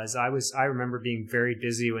I was. I remember being very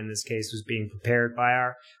busy when this case was being prepared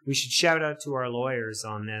by we should shout out to our lawyers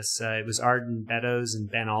on this. It was Arden Beddoes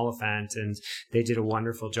and Ben Oliphant, and they did a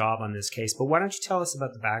wonderful job on this case. But why don't you tell us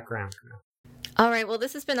about the background, Camille? All right, well,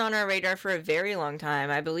 this has been on our radar for a very long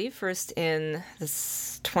time. I believe first in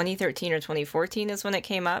this 2013 or 2014 is when it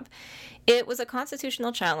came up. It was a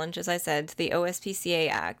constitutional challenge, as I said, to the OSPCA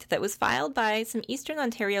Act that was filed by some Eastern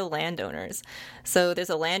Ontario landowners. So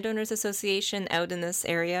there's a landowners association out in this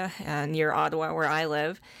area near Ottawa where I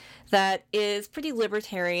live that is pretty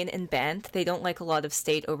libertarian and bent. They don't like a lot of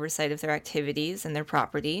state oversight of their activities and their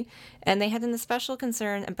property, and they had an especial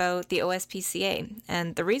concern about the OSPCA.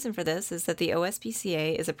 And the reason for this is that the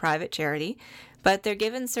OSPCA is a private charity, but they're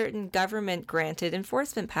given certain government-granted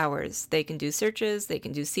enforcement powers. They can do searches, they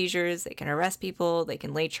can do seizures, they can arrest people, they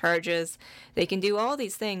can lay charges, they can do all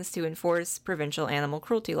these things to enforce provincial animal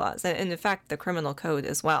cruelty laws, and in fact, the criminal code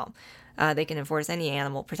as well. They can enforce any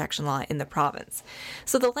animal protection law in the province.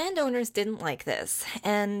 So the landowners didn't like this,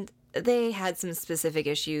 and they had some specific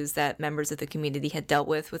issues that members of the community had dealt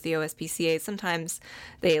with the OSPCA. Sometimes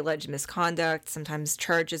they alleged misconduct, sometimes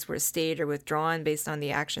charges were stayed or withdrawn based on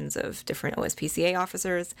the actions of different OSPCA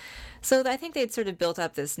officers. So I think they'd sort of built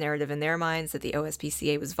up this narrative in their minds that the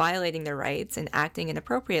OSPCA was violating their rights and acting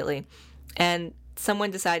inappropriately. And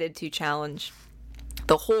someone decided to challenge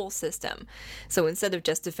the whole system. So instead of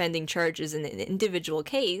just defending charges in an individual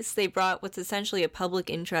case, they brought what's essentially a public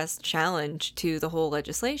interest challenge to the whole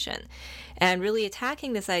legislation, and really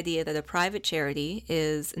attacking this idea that a private charity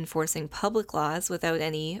is enforcing public laws without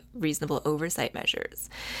any reasonable oversight measures.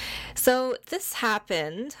 So this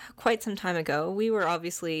happened quite some time ago. We were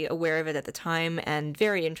obviously aware of it at the time and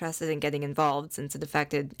very interested in getting involved since it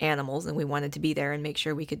affected animals, and we wanted to be there and make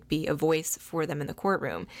sure we could be a voice for them in the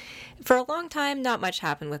courtroom. For a long time, not much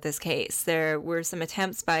happened with this case. There were some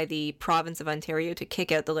attempts by the province of Ontario to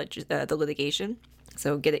kick out the litigation,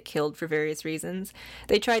 so get it killed for various reasons.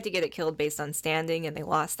 They tried to get it killed based on standing, and they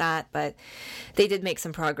lost that, but they did make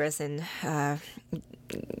some progress in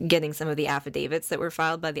getting some of the affidavits that were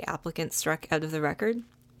filed by the applicant struck out of the record.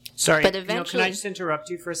 Sorry, but eventually, can I just interrupt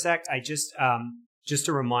you for a sec? Just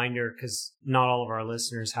a reminder, because not all of our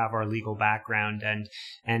listeners have our legal background, and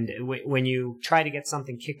when you try to get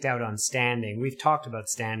something kicked out on standing, we've talked about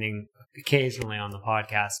standing occasionally on the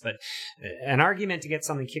podcast, but an argument to get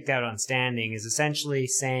something kicked out on standing is essentially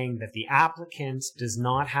saying that the applicant does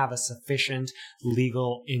not have a sufficient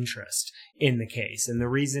legal interest in the case. And the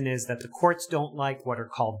reason is that the courts don't like what are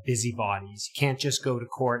called busybodies. You can't just go to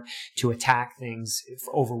court to attack things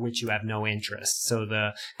over which you have no interest. So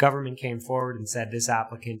the government came forward and said this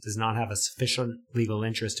applicant does not have a sufficient legal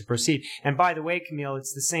interest to proceed. And by the way, Camille,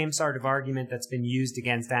 it's the same sort of argument that's been used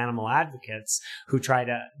against animal advocates who try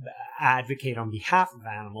to advocate on behalf of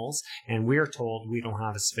animals, and we're told we don't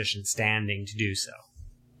have a sufficient standing to do so.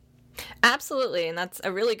 Absolutely, and that's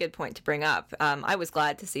a really good point to bring up. I was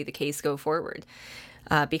glad to see the case go forward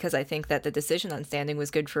because I think that the decision on standing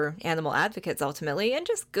was good for animal advocates ultimately, and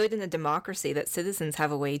just good in a democracy that citizens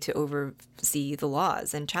have a way to oversee the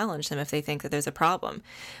laws and challenge them if they think that there's a problem.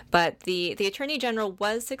 But the Attorney General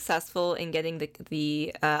was successful in getting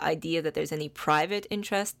the idea that there's any private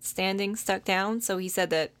interest standing stuck down. So he said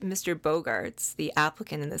that Mr. Bogarts, the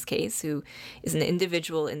applicant in this case, who is an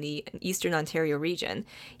individual in the Eastern Ontario region,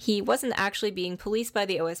 he wasn't actually being policed by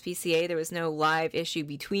the OSPCA. There was no live issue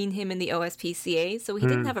between him and the OSPCA, so he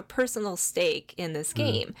didn't have a personal stake in this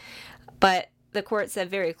game. But the court said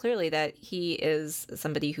very clearly that he is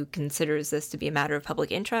somebody who considers this to be a matter of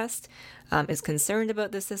public interest, is concerned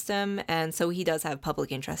about the system, and so he does have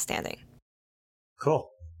public interest standing. Cool.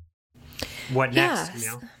 What next, Yes.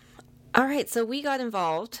 Camille? All right, so we got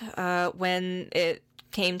involved when it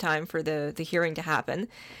came time for the hearing to happen,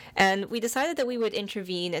 and we decided that we would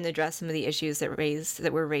intervene and address some of the issues that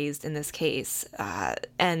were raised in this case,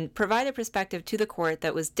 and provide a perspective to the court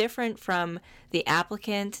that was different from the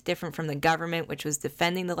applicant, different from the government, which was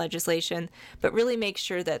defending the legislation, but really make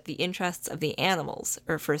sure that the interests of the animals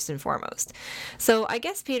are first and foremost. So I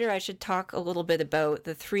guess, Peter, I should talk a little bit about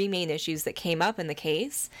the three main issues that came up in the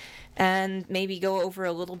case, and maybe go over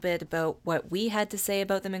a little bit about what we had to say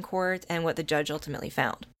about them in court and what the judge ultimately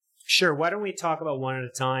found. Sure. Why don't we talk about one at a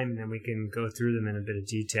time, and then we can go through them in a bit of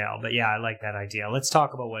detail. But yeah, I like that idea. Let's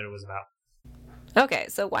talk about what it was about. Okay,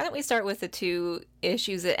 so why don't we start with the two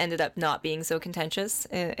issues that ended up not being so contentious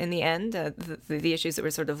in the end, the issues that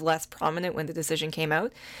were sort of less prominent when the decision came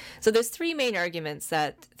out. So there's three main arguments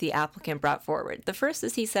that the applicant brought forward. The first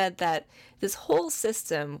is he said that this whole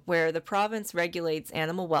system where the province regulates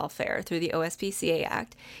animal welfare through the OSPCA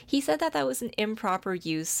Act, he said that that was an improper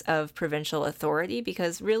use of provincial authority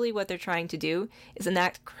because really what they're trying to do is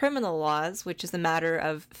enact criminal laws, which is a matter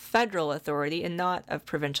of federal authority and not of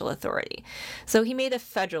provincial authority. So he made a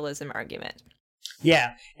federalism argument.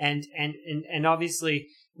 Yeah, and obviously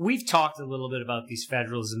we've talked a little bit about these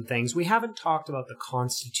federalism things. We haven't talked about the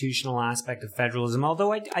constitutional aspect of federalism,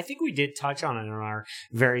 although I think we did touch on it in our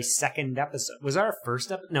very second episode. Was our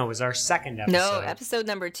first episode? No, it was our second episode. No, episode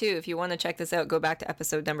number 2. If you want to check this out, go back to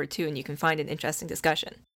episode number 2 and you can find an interesting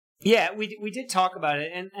discussion. Yeah, we did talk about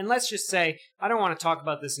it, and let's just say I don't want to talk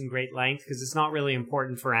about this in great length because it's not really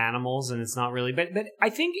important for animals, and it's not really, but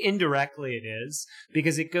I think indirectly it is,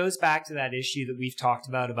 because it goes back to that issue that we've talked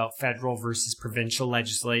about federal versus provincial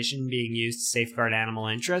legislation being used to safeguard animal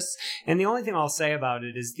interests. And the only thing I'll say about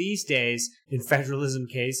it is these days in federalism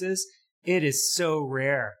cases, it is so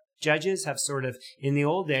rare. Judges have sort of, in the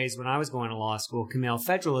old days when I was going to law school, Camille,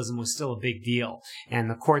 federalism was still a big deal. And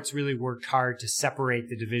the courts really worked hard to separate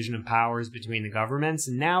the division of powers between the governments.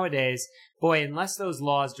 And nowadays, boy, unless those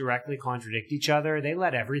laws directly contradict each other, they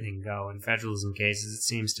let everything go in federalism cases, it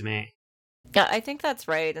seems to me. Yeah, I think that's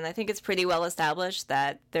right. And I think it's pretty well established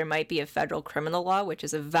that there might be a federal criminal law, which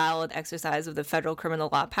is a valid exercise of the federal criminal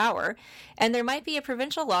law power. And there might be a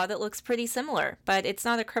provincial law that looks pretty similar, but it's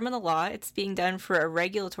not a criminal law. It's being done for a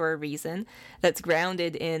regulatory reason that's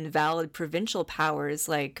grounded in valid provincial powers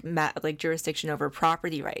like jurisdiction over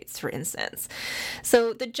property rights, for instance.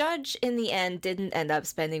 So the judge in the end didn't end up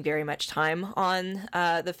spending very much time on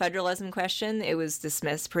the federalism question. It was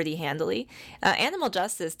dismissed pretty handily. Animal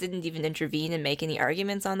Justice didn't even intervene and make any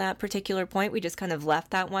arguments on that particular point. We just kind of left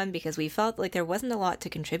that one because we felt like there wasn't a lot to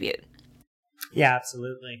contribute. Yeah,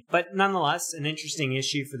 absolutely. But nonetheless, an interesting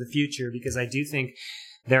issue for the future, because I do think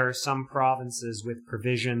there are some provinces with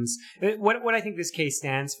provisions. What I think this case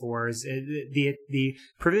stands for is the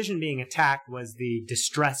provision being attacked was the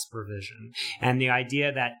distress provision, and the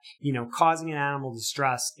idea that, causing an animal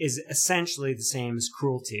distress is essentially the same as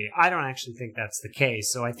cruelty. I don't actually think that's the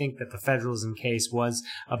case, so I think that the federalism case was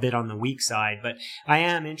a bit on the weak side, but I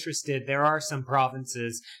am interested. There are some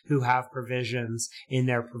provinces who have provisions in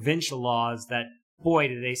their provincial laws that, boy,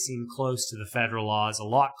 do they seem close to the federal laws, a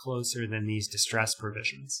lot closer than these distress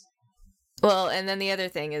provisions. Well, and then the other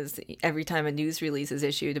thing is every time a news release is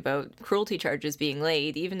issued about cruelty charges being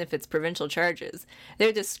laid, even if it's provincial charges,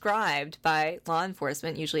 they're described by law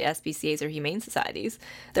enforcement, usually SPCAs or humane societies.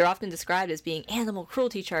 They're often described as being animal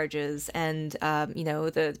cruelty charges, and,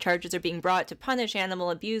 the charges are being brought to punish animal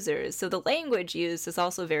abusers. So the language used is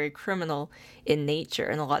also very criminal in nature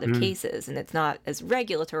in a lot of cases, and it's not as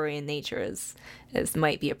regulatory in nature as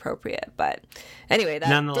might be appropriate. But anyway, that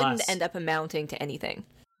didn't end up amounting to anything.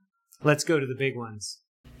 Let's go to the big ones.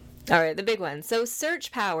 All right, the big one. So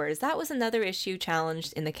search powers, that was another issue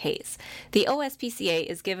challenged in the case. The OSPCA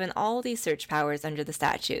is given all these search powers under the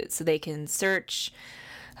statute, so they can search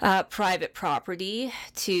private property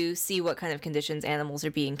to see what kind of conditions animals are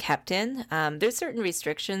being kept in. There's certain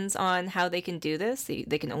restrictions on how they can do this.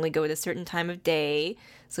 They can only go at a certain time of day,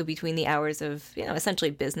 so between the hours of, essentially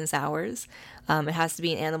business hours. It has to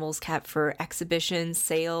be animals kept for exhibition,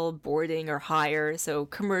 sale, boarding, or hire, so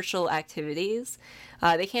commercial activities.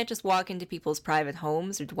 They can't just walk into people's private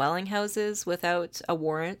homes or dwelling houses without a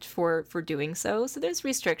warrant for doing so. So there's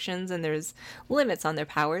restrictions and there's limits on their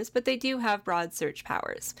powers, but they do have broad search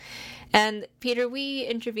powers. And Peter, we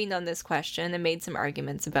intervened on this question and made some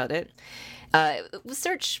arguments about it. The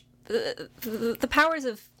powers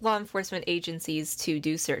of law enforcement agencies to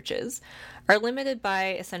do searches are limited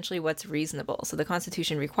by essentially what's reasonable. So the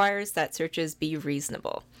Constitution requires that searches be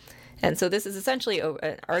reasonable. And so this is essentially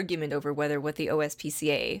an argument over whether what the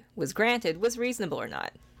OSPCA was granted was reasonable or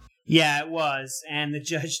not. Yeah, it was. And the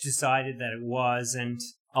judge decided that it was. And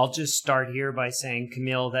I'll just start here by saying,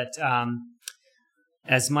 Camille, that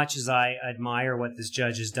as much as I admire what this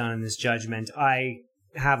judge has done in this judgment, I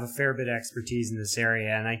have a fair bit of expertise in this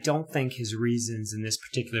area, and I don't think his reasons in this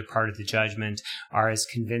particular part of the judgment are as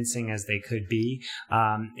convincing as they could be.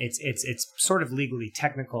 It's sort of legally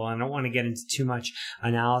technical, and I don't want to get into too much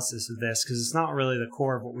analysis of this because it's not really the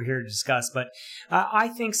core of what we're here to discuss, but I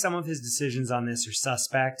think some of his decisions on this are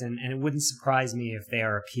suspect, and it wouldn't surprise me if they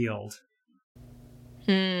are appealed.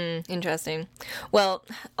 Interesting. Well,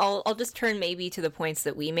 I'll just turn maybe to the points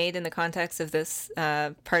that we made in the context of this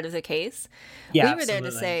part of the case. Yeah, we were there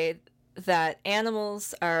to say that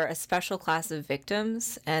animals are a special class of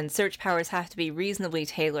victims, and search powers have to be reasonably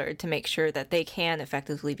tailored to make sure that they can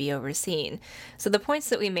effectively be overseen. So the points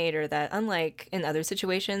that we made are that, unlike in other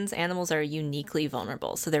situations, animals are uniquely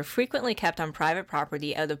vulnerable. So they're frequently kept on private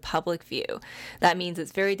property out of public view. That means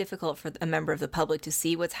it's very difficult for a member of the public to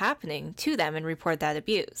see what's happening to them and report that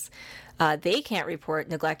abuse. They can't report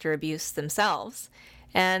neglect or abuse themselves.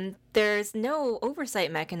 And there's no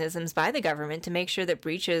oversight mechanisms by the government to make sure that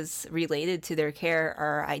breaches related to their care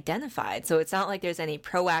are identified. So it's not like there's any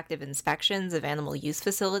proactive inspections of animal use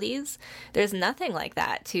facilities. There's nothing like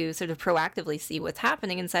that to sort of proactively see what's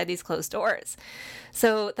happening inside these closed doors.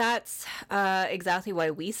 So that's exactly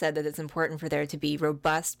why we said that it's important for there to be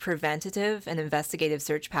robust preventative and investigative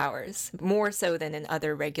search powers, more so than in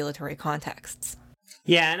other regulatory contexts.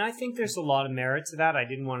 Yeah, and I think there's a lot of merit to that. I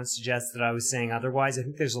didn't want to suggest that I was saying otherwise. I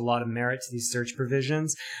think there's a lot of merit to these search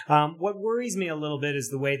provisions. What worries me a little bit is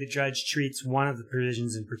the way the judge treats one of the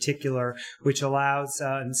provisions in particular, which allows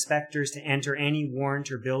inspectors to enter any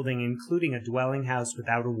warrant or building, including a dwelling house,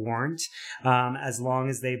 without a warrant, as long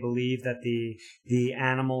as they believe that the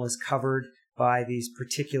animal is covered by these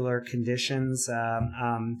particular conditions.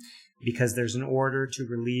 Because there's an order to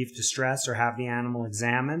relieve distress or have the animal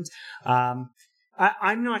examined.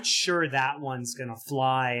 I'm not sure that one's going to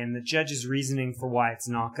fly, and the judge's reasoning for why it's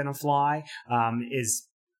not going to fly is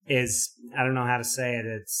I don't know how to say it.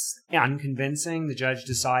 It's unconvincing. The judge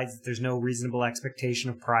decides that there's no reasonable expectation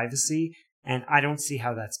of privacy, and I don't see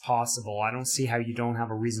how that's possible. I don't see how you don't have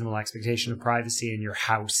a reasonable expectation of privacy in your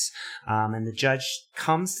house. And the judge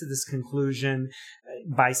comes to this conclusion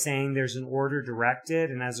by saying there's an order directed,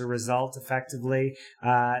 and as a result, effectively,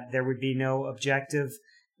 there would be no objective,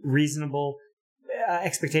 reasonable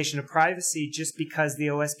expectation of privacy just because the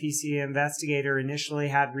OSPCA investigator initially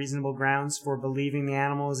had reasonable grounds for believing the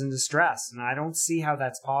animal is in distress. And I don't see how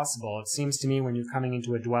that's possible. It seems to me when you're coming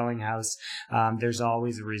into a dwelling house, there's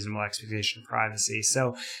always a reasonable expectation of privacy.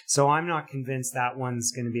 So I'm not convinced that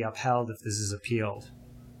one's going to be upheld if this is appealed.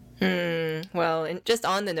 Well, and just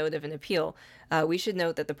on the note of an appeal, we should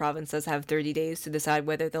note that the province does have 30 days to decide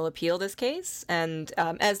whether they'll appeal this case, and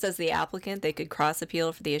as does the applicant, they could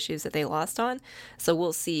cross-appeal for the issues that they lost on. So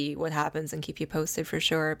we'll see what happens and keep you posted for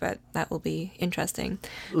sure, but that will be interesting.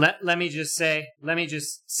 Let me just say,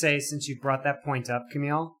 since you brought that point up,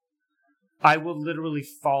 Camille, I will literally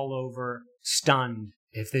fall over stunned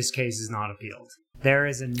if this case is not appealed. There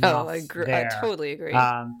is enough there. I totally agree.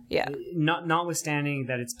 Yeah. Notwithstanding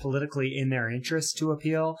that it's politically in their interest to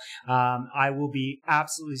appeal, I will be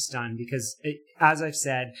absolutely stunned because, as I've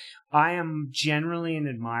said, I am generally an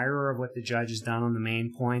admirer of what the judge has done on the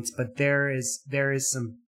main points, but there is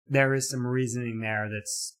some reasoning there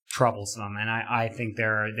that's troublesome, and I think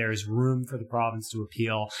there is room for the province to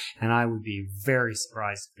appeal, and I would be very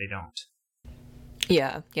surprised if they don't.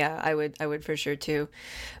 Yeah, I would for sure too.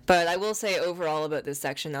 But I will say overall about this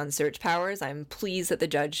section on search powers, I'm pleased that the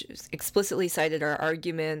judge explicitly cited our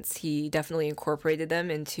arguments. He definitely incorporated them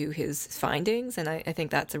into his findings, and I think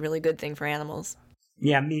that's a really good thing for animals.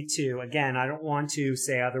 Yeah, me too. Again, I don't want to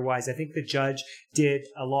say otherwise. I think the judge did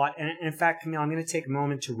a lot. And in fact, Camille, I'm going to take a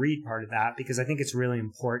moment to read part of that because I think it's really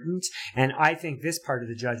important. And I think this part of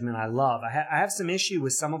the judgment I love. I have some issue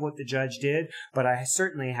with some of what the judge did, but I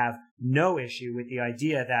certainly have no issue with the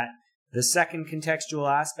idea that the second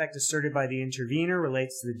contextual aspect asserted by the intervener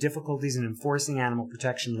relates to the difficulties in enforcing animal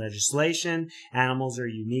protection legislation. Animals are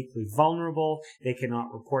uniquely vulnerable. They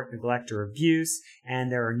cannot report neglect or abuse,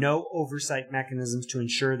 and there are no oversight mechanisms to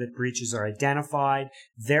ensure that breaches are identified.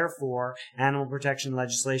 Therefore, animal protection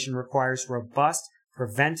legislation requires robust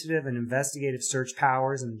preventative and investigative search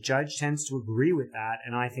powers, and the judge tends to agree with that,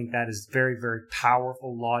 and I think that is very, very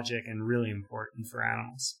powerful logic and really important for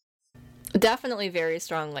animals. Definitely very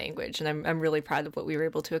strong language, and I'm really proud of what we were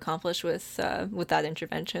able to accomplish with that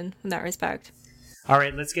intervention in that respect. All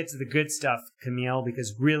right, let's get to the good stuff, Camille,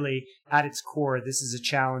 because really, at its core, this is a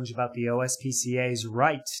challenge about the OSPCA's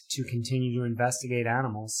right to continue to investigate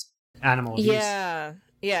animal abuse. Yeah,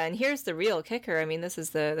 and here's the real kicker. I mean, this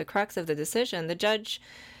is the crux of the decision. The judge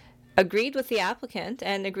agreed with the applicant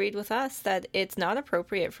and agreed with us that it's not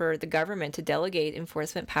appropriate for the government to delegate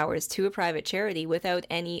enforcement powers to a private charity without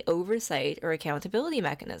any oversight or accountability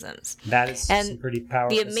mechanisms. That is some pretty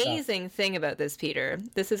powerful The amazing thing about this, Peter,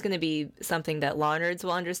 this is going to be something that law nerds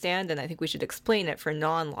will understand, and I think we should explain it for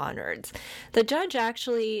non-law nerds. The judge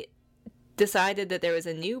actually decided that there was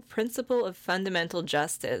a new principle of fundamental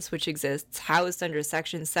justice which exists housed under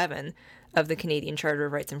Section 7 of the Canadian Charter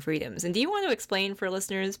of Rights and Freedoms. And do you want to explain for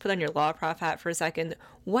listeners, put on your law prof hat for a second,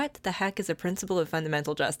 what the heck is a principle of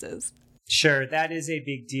fundamental justice? Sure, that is a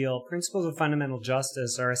big deal. Principles of fundamental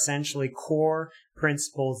justice are essentially core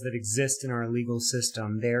principles that exist in our legal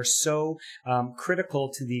system. They are so critical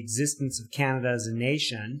to the existence of Canada as a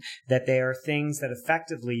nation that they are things that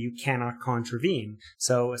effectively you cannot contravene.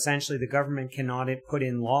 So essentially the government cannot put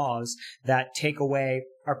in laws that take away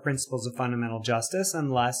our principles of fundamental justice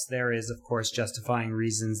unless there is, of course, justifying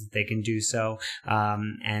reasons that they can do so.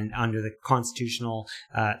 And under the constitutional,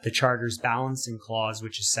 the Charter's balancing clause,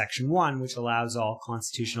 which is Section 1, which allows all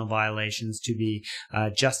constitutional violations to be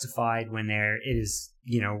justified when it is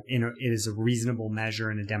it is a reasonable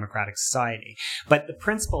measure in a democratic society. But the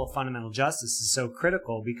principle of fundamental justice is so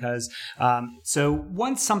critical because, so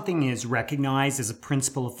once something is recognized as a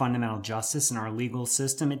principle of fundamental justice in our legal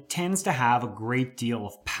system, it tends to have a great deal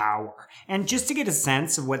of power. And just to get a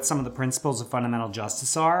sense of what some of the principles of fundamental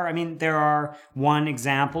justice are, I mean, one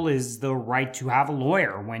example is the right to have a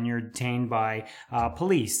lawyer when you're detained by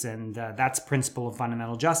police, and that's a principle of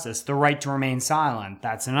fundamental justice. The right to remain silent,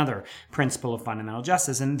 that's another principle of fundamental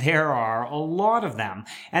justice. And there are a lot of them.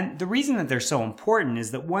 And the reason that they're so important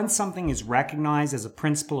is that once something is recognized as a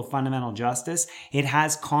principle of fundamental justice, it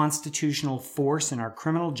has constitutional force in our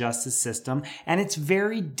criminal justice system, and it's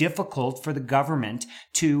very difficult for the government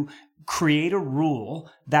to create a rule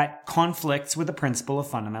that conflicts with the principle of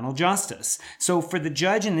fundamental justice. So for the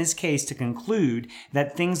judge in this case to conclude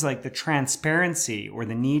that things like the transparency or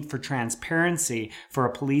the need for transparency for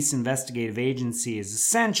a police investigative agency is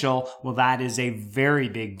essential, well, that is a very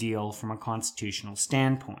big deal from a constitutional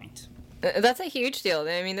standpoint. That's a huge deal.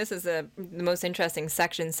 I mean, this is the most interesting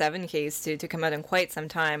Section 7 case to come out in quite some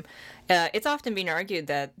time. It's often been argued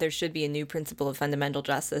that there should be a new principle of fundamental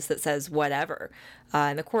justice that says whatever.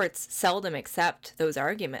 And the courts seldom accept those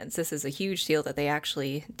arguments. This is a huge deal that they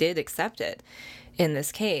actually did accept it in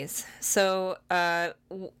this case. So,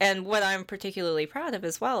 and what I'm particularly proud of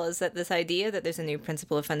as well is that this idea that there's a new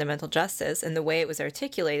principle of fundamental justice and the way it was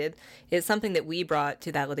articulated is something that we brought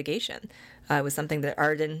to that litigation. It was something that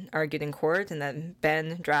Arden argued in court and that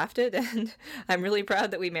Ben drafted, and I'm really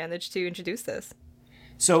proud that we managed to introduce this.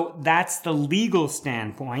 So that's the legal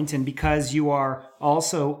standpoint, and because you are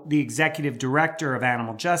also the executive director of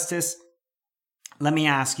Animal Justice, let me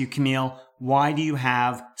ask you, Camille, why do you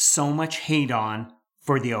have so much hate on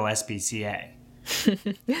for the OSPCA?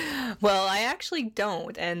 Well, I actually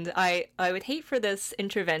don't, and I would hate for this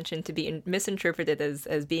intervention to be misinterpreted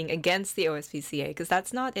as being against the OSPCA, because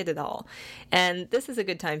that's not it at all. And this is a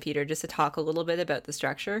good time, Peter, just to talk a little bit about the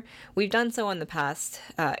structure. We've done so in the past,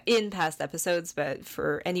 in past episodes, but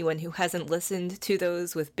for anyone who hasn't listened to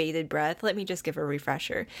those with bated breath, let me just give a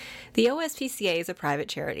refresher. The OSPCA is a private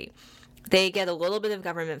charity. They get a little bit of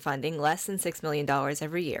government funding, less than $6 million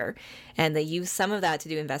every year, and they use some of that to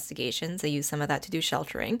do investigations. They use some of that to do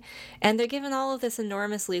sheltering, and they're given all of this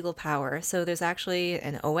enormous legal power. So there's actually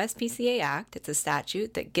an OSPCA Act. It's a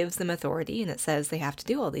statute that gives them authority, and it says they have to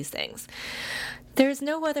do all these things. There's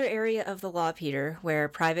no other area of the law, Peter, where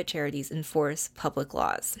private charities enforce public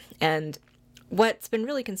laws. And what's been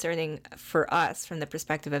really concerning for us from the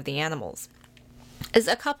perspective of the animals is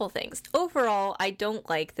a couple things. Overall, I don't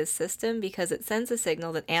like this system because it sends a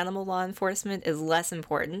signal that animal law enforcement is less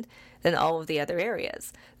important than all of the other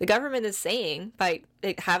areas. The government is saying, by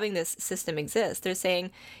having this system exist, they're saying,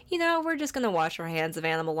 we're just going to wash our hands of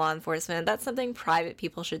animal law enforcement. That's something private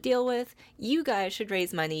people should deal with. You guys should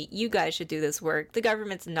raise money. You guys should do this work. The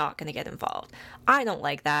government's not going to get involved. I don't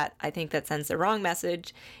like that. I think that sends the wrong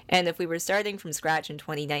message. And if we were starting from scratch in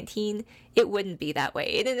 2019, it wouldn't be that way.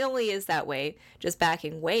 It only is that way, just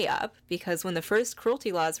backing way up, because when the first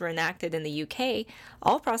cruelty laws were enacted in the UK,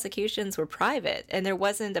 all prosecutions were private, and there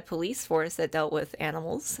wasn't a police force that dealt with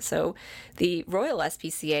animals. So the Royal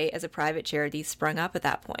SPCA as a private charity sprung up at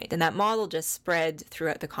that point, and that model just spread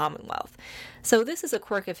throughout the Commonwealth. So this is a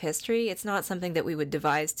quirk of history. It's not something that we would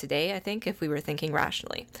devise today, I think, if we were thinking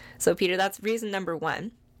rationally. So Peter, that's reason number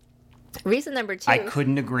one. Reason number two... I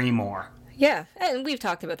couldn't agree more. Yeah, and we've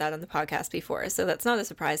talked about that on the podcast before, so that's not a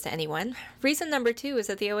surprise to anyone. Reason number two is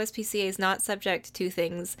that the OSPCA is not subject to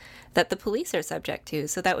things that the police are subject to.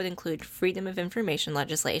 So that would include freedom of information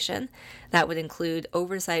legislation, that would include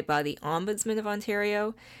oversight by the Ombudsman of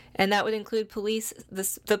Ontario, and that would include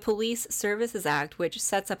the Police Services Act, which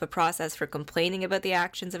sets up a process for complaining about the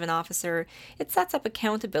actions of an officer. It sets up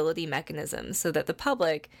accountability mechanisms so that the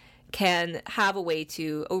public can have a way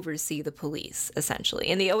to oversee the police, essentially.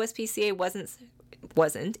 And the OSPCA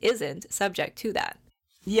isn't subject to that.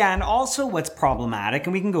 Yeah, and also what's problematic,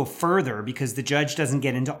 and we can go further because the judge doesn't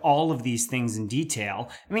get into all of these things in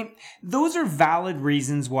detail. I mean, those are valid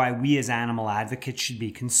reasons why we as animal advocates should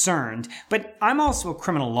be concerned. But I'm also a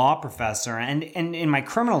criminal law professor, and in my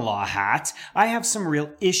criminal law hat, I have some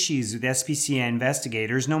real issues with SPCA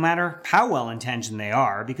investigators, no matter how well-intentioned they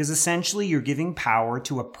are, because essentially you're giving power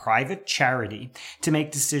to a private charity to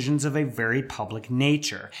make decisions of a very public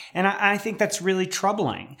nature. And I think that's really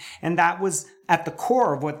troubling. And that was at the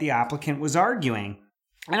core of what the applicant was arguing.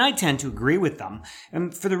 And I tend to agree with them.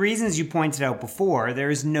 And for the reasons you pointed out before,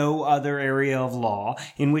 there is no other area of law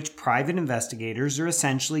in which private investigators are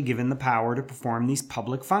essentially given the power to perform these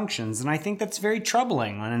public functions. And I think that's very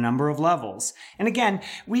troubling on a number of levels. And again,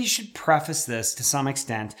 we should preface this to some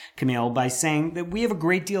extent, Camille, by saying that we have a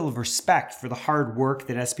great deal of respect for the hard work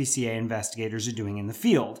that SPCA investigators are doing in the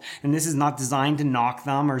field. And this is not designed to knock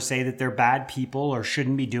them or say that they're bad people or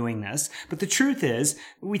shouldn't be doing this. But the truth is,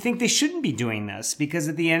 we think they shouldn't be doing this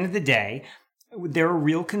because at the end of the day, there are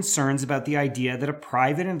real concerns about the idea that a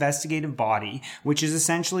private investigative body, which is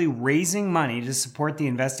essentially raising money to support the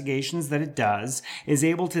investigations that it does, is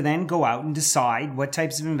able to then go out and decide what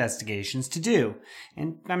types of investigations to do.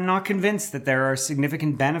 And I'm not convinced that there are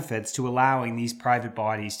significant benefits to allowing these private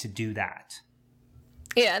bodies to do that.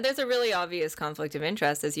 Yeah, there's a really obvious conflict of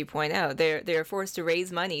interest, as you point out. They're forced to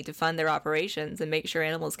raise money to fund their operations and make sure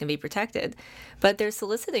animals can be protected, but they're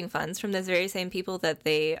soliciting funds from those very same people that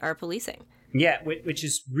they are policing. Yeah, which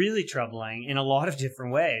is really troubling in a lot of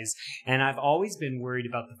different ways. And I've always been worried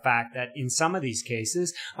about the fact that in some of these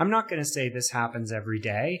cases, I'm not going to say this happens every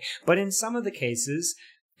day, but in some of the cases,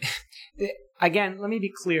 again, let me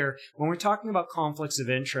be clear, when we're talking about conflicts of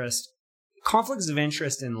interest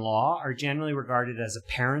in law are generally regarded as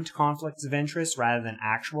apparent conflicts of interest rather than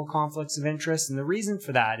actual conflicts of interest. And the reason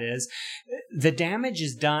for that is the damage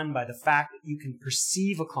is done by the fact that you can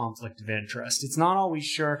perceive a conflict of interest. It's not always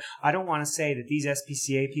sure. I don't want to say that these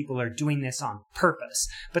SPCA people are doing this on purpose.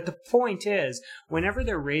 But the point is, whenever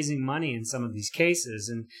they're raising money in some of these cases,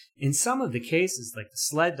 and in some of the cases, like the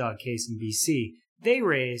sled dog case in BC, they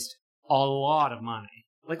raised a lot of money.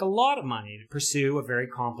 Like a lot of money to pursue a very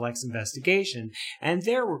complex investigation. And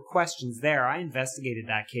there were questions there. I investigated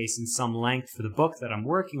that case in some length for the book that I'm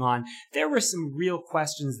working on. There were some real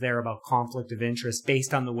questions there about conflict of interest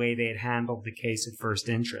based on the way they had handled the case at first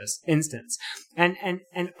instance. And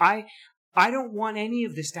I don't want any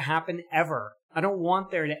of this to happen ever. I don't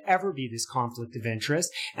want there to ever be this conflict of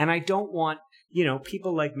interest. And I don't want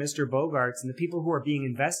people like Mr. Bogaerts and the people who are being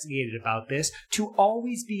investigated about this to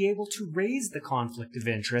always be able to raise the conflict of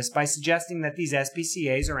interest by suggesting that these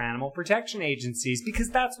SPCAs are animal protection agencies, because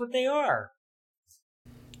that's what they are.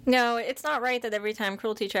 No, it's not right that every time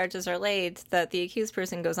cruelty charges are laid, that the accused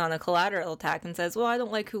person goes on a collateral attack and says, well, I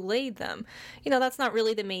don't like who laid them. That's not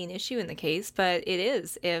really the main issue in the case, but it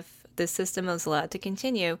is if the system is allowed to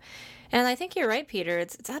continue. And I think you're right, Peter.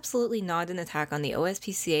 It's absolutely not an attack on the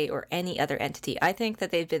OSPCA or any other entity. I think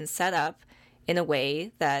that they've been set up in a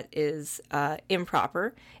way that is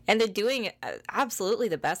improper, and they're doing absolutely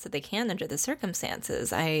the best that they can under the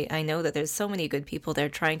circumstances. I know that there's so many good people there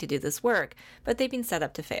trying to do this work, but they've been set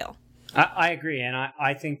up to fail. I agree, and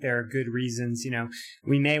I think there are good reasons.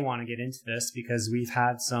 We may want to get into this because we've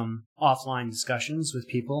had some offline discussions with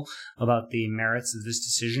people about the merits of this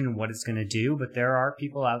decision and what it's going to do, but there are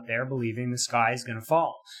people out there believing the sky is going to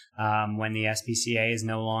fall when the SPCA is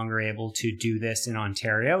no longer able to do this in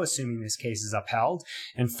Ontario, assuming this case is upheld.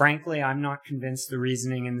 And frankly, I'm not convinced the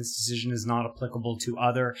reasoning in this decision is not applicable to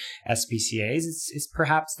other SPCAs. It's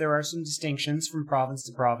perhaps there are some distinctions from province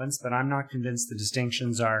to province, but I'm not convinced the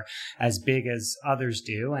distinctions are as big as others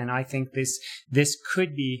do. And I think this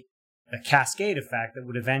could be a cascade effect that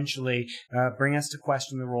would eventually bring us to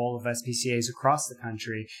question the role of SPCAs across the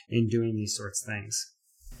country in doing these sorts of things.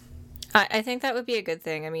 I think that would be a good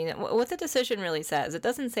thing. I mean, what the decision really says, it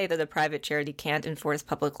doesn't say that a private charity can't enforce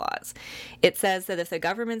public laws. It says that if the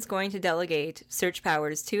government's going to delegate search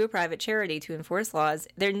powers to a private charity to enforce laws,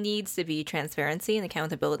 there needs to be transparency and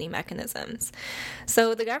accountability mechanisms.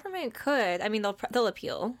 So the government could, they'll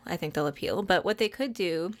appeal. I think they'll appeal. But what they could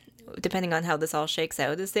do, depending on how this all shakes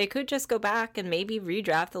out, is they could just go back and maybe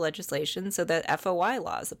redraft the legislation so that FOI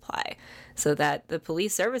laws apply, so that the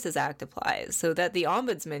Police Services Act applies, so that the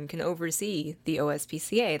Ombudsman can oversee the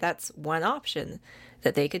OSPCA. That's one option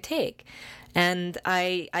that they could take. And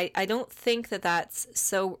I don't think that that's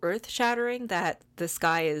so earth-shattering that the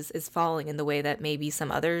sky is falling in the way that maybe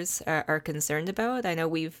some others are concerned about. I know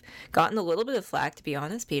we've gotten a little bit of flack, to be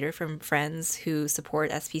honest, Peter, from friends who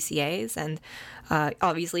support SPCAs. And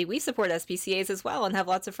obviously we support SPCAs as well and have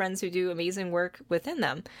lots of friends who do amazing work within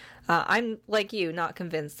them. I'm, like you, not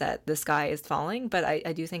convinced that the sky is falling, but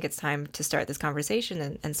I do think it's time to start this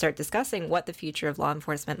conversation and start discussing what the future of law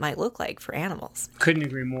enforcement might look like for animals. Couldn't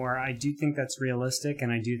agree more. I do think that's realistic,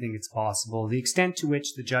 and I do think it's possible. The extent to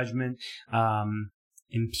which the judgment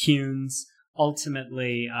impugns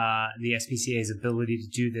ultimately the SPCA's ability to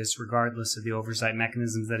do this, regardless of the oversight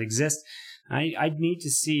mechanisms that exist, I'd need to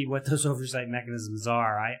see what those oversight mechanisms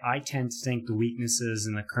are. I tend to think the weaknesses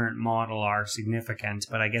in the current model are significant,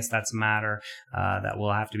 but I guess that's a matter that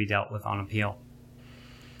will have to be dealt with on appeal.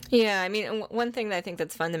 Yeah, I mean, one thing that I think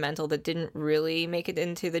that's fundamental that didn't really make it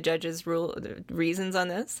into the judge's reasons on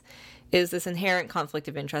this is this inherent conflict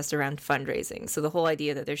of interest around fundraising. So the whole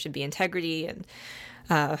idea that there should be integrity and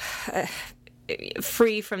uh,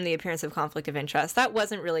 free from the appearance of conflict of interest, that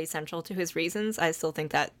wasn't really central to his reasons. I still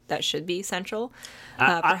think that that should be central,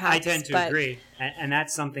 perhaps. I tend to agree. And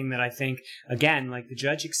that's something that I think, again, like the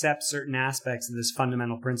judge accepts certain aspects of this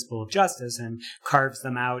fundamental principle of justice and carves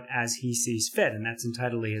them out as he sees fit, and that's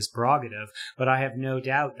entirely his prerogative. But I have no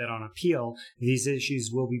doubt that on appeal, these issues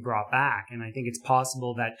will be brought back. And I think it's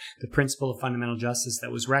possible that the principle of fundamental justice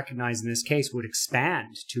that was recognized in this case would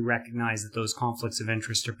expand to recognize that those conflicts of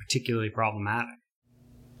interest are particularly problematic.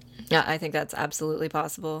 Yeah, I think that's absolutely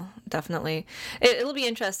possible. Definitely. It'll be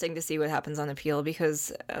interesting to see what happens on appeal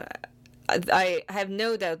because I have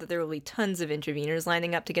no doubt that there will be tons of interveners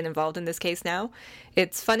lining up to get involved in this case now.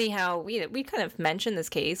 It's funny how we kind of mentioned this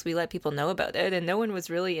case, we let people know about it, and no one was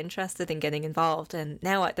really interested in getting involved. And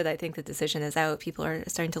now that I think the decision is out, people are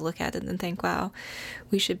starting to look at it and think, wow,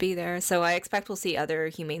 we should be there. So I expect we'll see other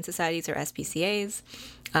humane societies or SPCAs,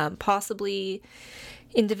 possibly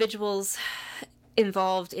individuals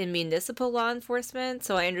involved in municipal law enforcement.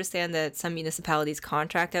 So I understand that some municipalities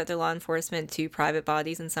contract out their law enforcement to private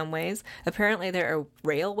bodies in some ways. Apparently there are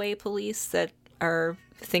railway police that are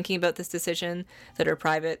thinking about this decision that are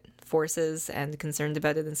private forces and concerned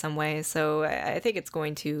about it in some way. So I think it's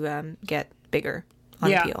going to get bigger.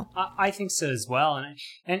 Appeal. I think so as well.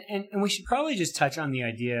 And we should probably just touch on the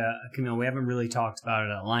idea, Camille, we haven't really talked about it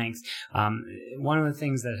at length. One of the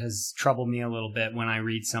things that has troubled me a little bit when I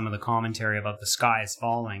read some of the commentary about the sky is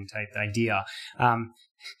falling type idea,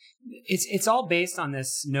 it's all based on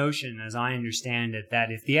this notion, as I understand it, that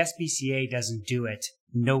if the SPCA doesn't do it,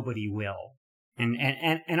 nobody will. And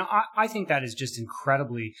I think that is just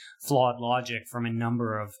incredibly flawed logic from a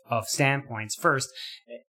number of standpoints. First,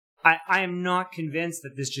 I am not convinced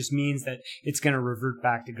that this just means that it's going to revert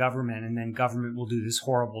back to government and then government will do this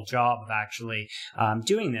horrible job of actually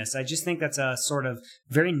doing this. I just think that's a sort of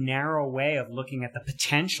very narrow way of looking at the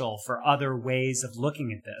potential for other ways of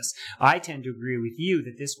looking at this. I tend to agree with you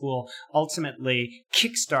that this will ultimately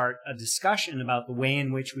kickstart a discussion about the way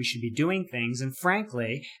in which we should be doing things. And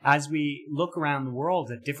frankly, as we look around the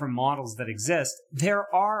world at different models that exist, there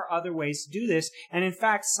are other ways to do this. And in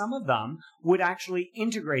fact, some of them would actually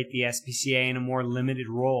integrate the SPCA in a more limited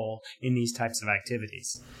role in these types of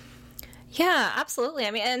activities. Yeah, absolutely.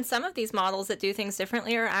 I mean, and some of these models that do things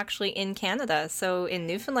differently are actually in Canada. So in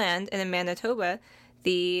Newfoundland and in Manitoba,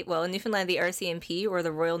 in Newfoundland, the RCMP, or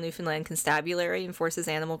the Royal Newfoundland Constabulary, enforces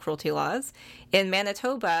animal cruelty laws. In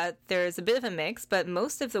Manitoba, there's a bit of a mix, but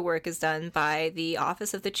most of the work is done by the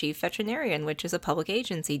Office of the Chief Veterinarian, which is a public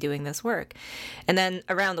agency doing this work. And then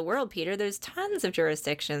around the world, Peter, there's tons of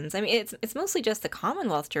jurisdictions. I mean, it's mostly just the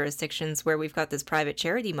Commonwealth jurisdictions where we've got this private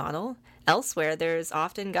charity model. Elsewhere, there's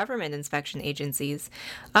often government inspection agencies.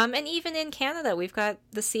 And even in Canada, we've got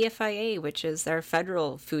the CFIA, which is our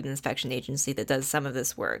federal food inspection agency that does some of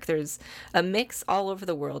this work. There's a mix all over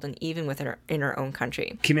the world and even in our own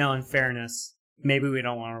country. Camille, in fairness, maybe we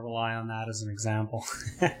don't want to rely on that as an example.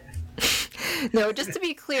 No, just to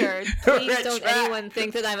be clear, please don't anyone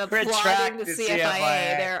think that I'm applauding the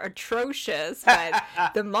CFIA. They're atrocious, but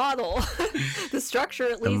the model, the structure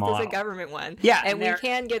at least is a government one. Yeah, and we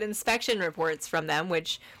can get inspection reports from them,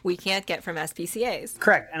 which we can't get from SPCAs.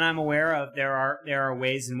 Correct, and I'm aware of there are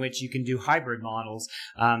ways in which you can do hybrid models.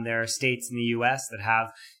 There are states in the U.S. that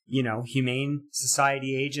have humane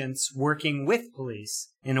society agents working with police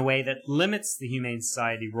in a way that limits the humane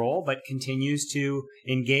society role, but continues to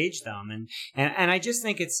engage them. And I just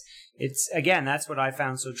think it's again, that's what I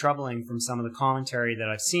found so troubling from some of the commentary that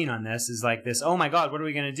I've seen on this is like this, oh my God, what are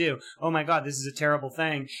we going to do? Oh my God, this is a terrible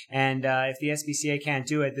thing. And if the SPCA can't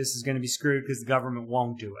do it, this is going to be screwed because the government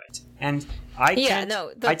won't do it. And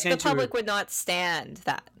the public would not stand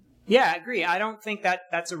that. Yeah, I agree. I don't think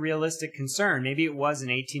that's a realistic concern. Maybe it was in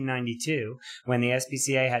 1892 when the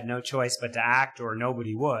SPCA had no choice but to act or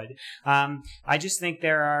nobody would. I just think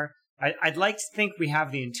I'd like to think we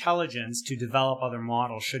have the intelligence to develop other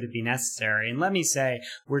models should it be necessary. And let me say,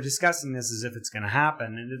 we're discussing this as if it's going to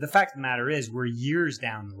happen. And the fact of the matter is we're years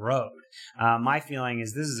down the road. My feeling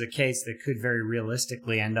is this is a case that could very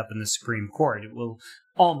realistically end up in the Supreme Court. It will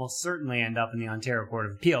almost certainly end up in the Ontario Court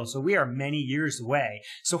of Appeal. So we are many years away.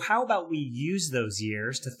 So how about we use those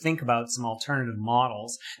years to think about some alternative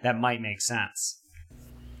models that might make sense?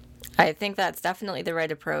 I think that's definitely the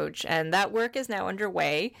right approach, and that work is now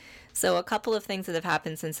underway. So, a couple of things that have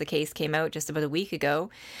happened since the case came out just about a week ago.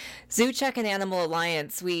 ZooCheck and Animal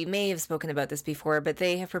Alliance, we may have spoken about this before, but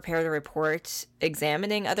they have prepared a report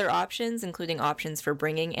examining other options, including options for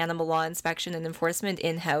bringing animal law inspection and enforcement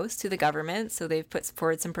in-house to the government. So, they've put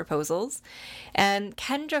forward some proposals. And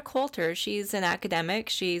Kendra Coulter, she's an academic.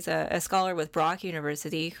 She's a scholar with Brock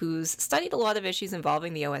University who's studied a lot of issues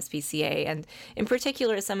involving the OSPCA, and in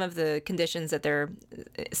particular, some of the conditions that their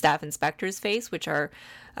staff inspectors face, which are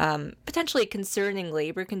potentially concerning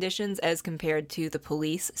labor conditions as compared to the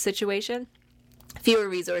police situation. Fewer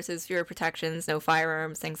resources, fewer protections, no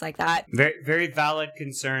firearms, things like that. Very, very valid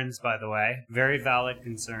concerns, by the way. Very valid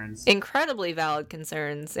concerns. Incredibly valid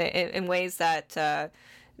concerns in ways that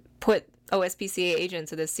put OSPCA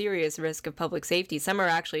agents at a serious risk of public safety. Some are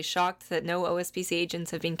actually shocked that no OSPCA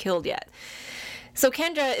agents have been killed yet. So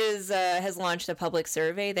Kendra has launched a public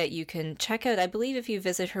survey that you can check out. I believe if you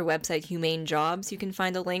visit her website, Humane Jobs, you can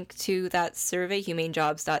find a link to that survey,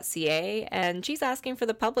 humanejobs.ca, and she's asking for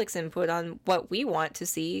the public's input on what we want to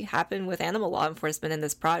see happen with animal law enforcement in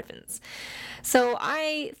this province. So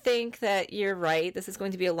I think that you're right. This is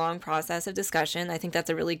going to be a long process of discussion. I think that's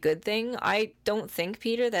a really good thing. I don't think,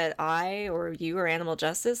 Peter, that I or you or Animal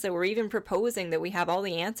Justice, that we're even proposing that we have all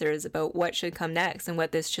the answers about what should come next and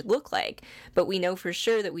what this should look like, but we know for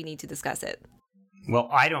sure that we need to discuss it. Well,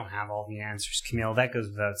 I don't have all the answers, Camille. That goes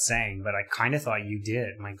without saying, but I kind of thought you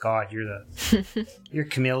did. My God, you're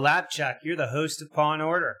Camille Lapchuk. You're the host of Paw and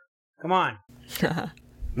Order. Come on.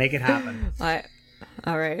 Make it happen.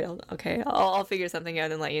 All right. Okay. I'll figure something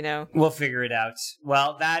out and let you know. We'll figure it out.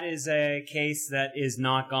 Well, that is a case that is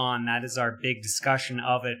not gone. That is our big discussion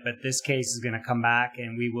of it. But this case is going to come back,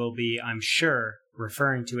 and we will be, I'm sure,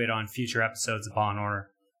 referring to it on future episodes of Paw and Order.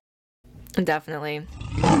 Definitely.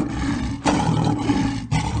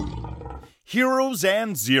 Heroes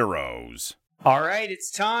and Zeros. All right, it's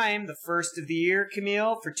time. The first of the year,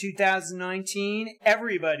 Camille, for 2019.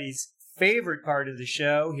 Everybody's favorite part of the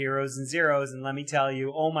show, Heroes and Zeros. And let me tell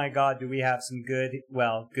you, oh my God, do we have some good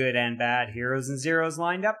and bad Heroes and Zeros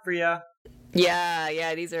lined up for you.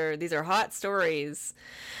 Yeah, these are hot stories.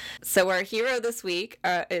 So our hero this week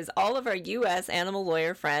is all of our U.S. animal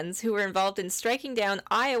lawyer friends who were involved in striking down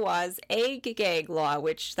Iowa's egg gag law,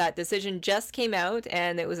 which that decision just came out,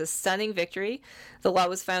 and it was a stunning victory. The law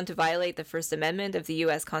was found to violate the First Amendment of the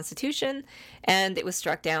U.S. Constitution, and it was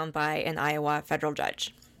struck down by an Iowa federal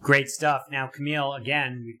judge. Great stuff. Now, Camille,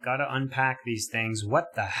 again, we've got to unpack these things.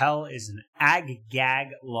 What the hell is an egg gag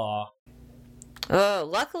law? Oh,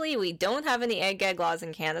 luckily we don't have any egg gag laws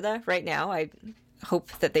in Canada right now. I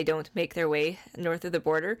hope that they don't make their way north of the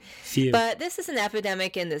border. Phew. But this is an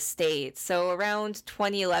epidemic in the States. So around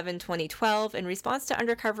 2011, 2012, in response to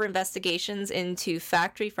undercover investigations into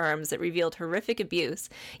factory farms that revealed horrific abuse,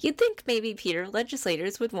 you'd think maybe, Peter,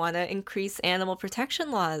 legislators would want to increase animal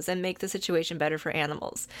protection laws and make the situation better for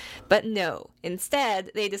animals. But no.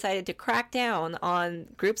 Instead, they decided to crack down on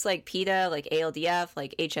groups like PETA, like ALDF,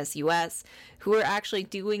 like HSUS, who are actually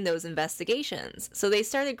doing those investigations. So they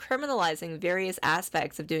started criminalizing various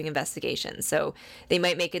aspects of doing investigations. So they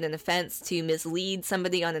might make it an offense to mislead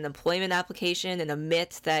somebody on an employment application and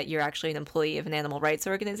omit that you're actually an employee of an animal rights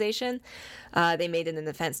organization. They made it an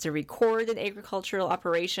offense to record an agricultural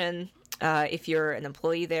operation if you're an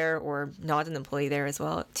employee there or not an employee there as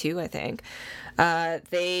well, too, I think.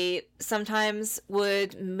 They sometimes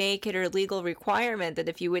would make it a legal requirement that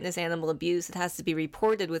if you witness animal abuse, it has to be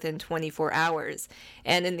reported within 24 hours.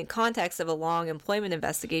 And in the context of a long employment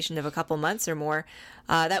investigation of a couple months or more,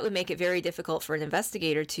 that would make it very difficult for an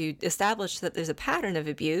investigator to establish that there's a pattern of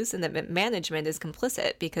abuse and that management is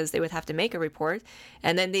complicit, because they would have to make a report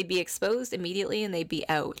and then they'd be exposed immediately and they'd be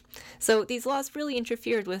out. So these laws really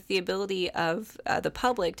interfered with the ability of the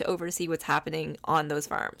public to oversee what's happening on those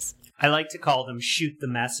farms. I like to call them shoot the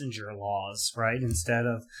messenger laws, right? Instead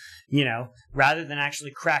of, rather than actually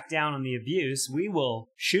crack down on the abuse, we will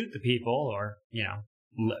shoot the people, or,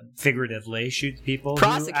 figuratively shoot the people.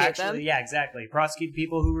 Prosecute them. Yeah, exactly. Prosecute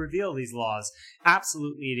people who reveal these laws.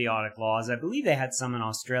 Absolutely idiotic laws. I believe they had some in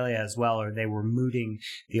Australia as well, or they were mooting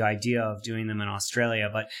the idea of doing them in Australia.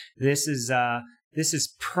 But this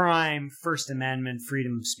is prime First Amendment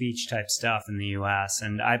freedom of speech type stuff in the U.S.,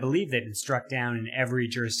 and I believe they've been struck down in every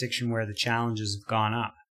jurisdiction where the challenges have gone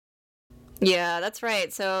up. Yeah, that's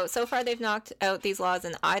right. So far they've knocked out these laws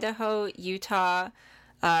in Idaho, Utah,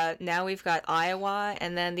 Now we've got Iowa,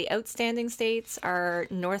 and then the outstanding states are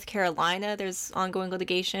North Carolina. There's ongoing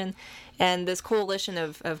litigation, and this coalition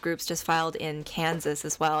of groups just filed in Kansas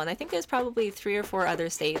as well. And I think there's probably 3 or 4 other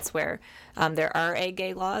states where there are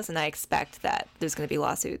gay laws, and I expect that there's going to be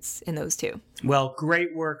lawsuits in those too. Well,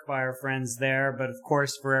 great work by our friends there, but of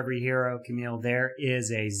course, for every hero, Camille, there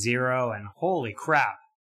is a zero, and holy crap.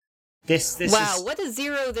 This wow, is, what a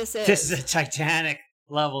zero this is. This is a Titanic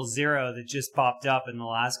level 0 that just popped up in the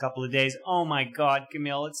last couple of days. Oh my god,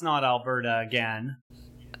 Camille, it's not Alberta again.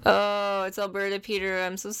 Oh, it's Alberta, Peter.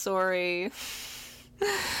 I'm so sorry.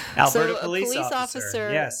 Alberta so police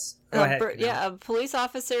officer. Yes. Go ahead. Yeah, a police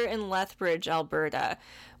officer in Lethbridge, Alberta,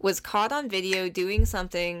 was caught on video doing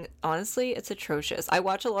something, honestly, it's atrocious. I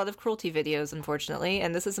watch a lot of cruelty videos, unfortunately,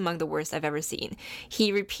 and this is among the worst I've ever seen.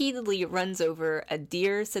 He repeatedly runs over a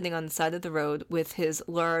deer sitting on the side of the road with his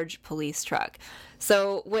large police truck.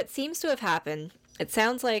 So what seems to have happened, it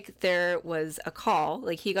sounds like there was a call,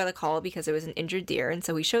 like he got a call because there was an injured deer, and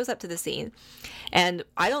so he shows up to the scene. And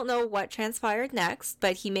I don't know what transpired next,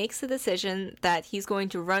 but he makes the decision that he's going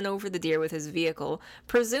to run over the deer with his vehicle,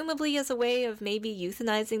 presumably as a way of maybe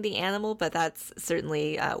euthanizing the animal, but that's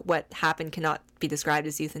certainly what happened cannot be described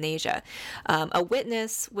as euthanasia. A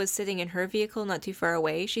witness was sitting in her vehicle not too far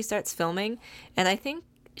away. She starts filming, and I think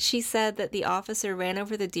she said that the officer ran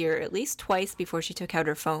over the deer at least twice before she took out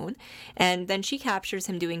her phone, and then she captures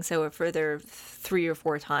him doing so a further 3 or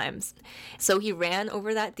 4 times. So he ran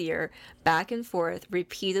over that deer back and forth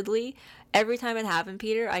repeatedly. Every time it happened,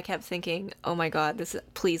 Peter, I kept thinking, oh my god,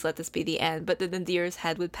 please let this be the end. But then the deer's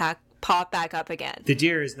head would pop back up again. The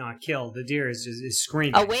deer is not killed. The deer is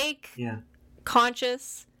screaming. Awake, yeah,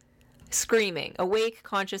 conscious, screaming, awake,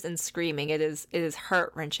 conscious, and screaming. It is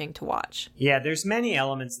heart-wrenching to watch. Yeah, there's many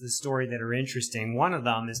elements of the story that are interesting. One of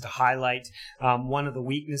them is to highlight one of the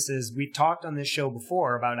weaknesses. We've talked on this show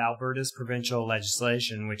before about Alberta's provincial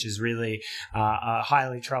legislation, which is really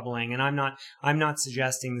highly troubling. And I'm not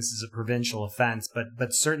suggesting this is a provincial offense,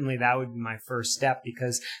 but certainly that would be my first step,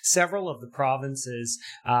 because several of the provinces,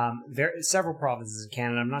 several provinces in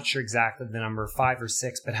Canada, I'm not sure exactly the number, 5 or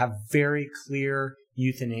 6, but have very clear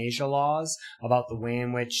euthanasia laws about the way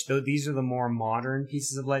in which, though these are the more modern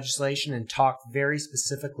pieces of legislation, and talk very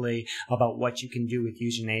specifically about what you can do with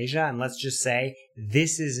euthanasia. And let's just say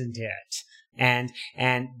this isn't it.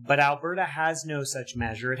 But Alberta has no such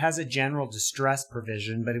measure. It has a general distress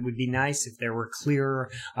provision, but it would be nice if there were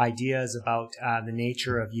clearer ideas about the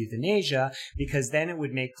nature of euthanasia, because then it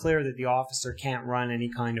would make clear that the officer can't run any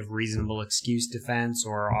kind of reasonable excuse defense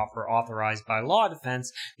or offer authorized by law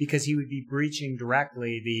defense, because he would be breaching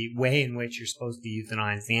directly the way in which you're supposed to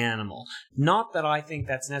euthanize the animal. Not that I think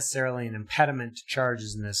that's necessarily an impediment to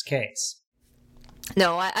charges in this case.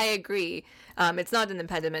 No, I agree. It's not an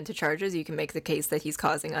impediment to charges. You can make the case that he's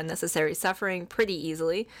causing unnecessary suffering pretty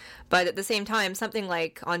easily. But at the same time, something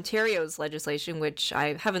like Ontario's legislation, which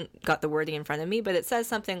I haven't got the wording in front of me, but it says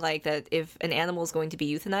something like that if an animal is going to be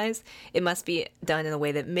euthanized, it must be done in a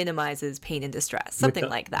way that minimizes pain and distress, something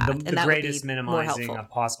like that. The that greatest would be minimizing more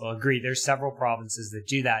possible. Agreed. There's several provinces that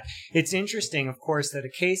do that. It's interesting, of course, that a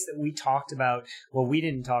case that we talked about, well, we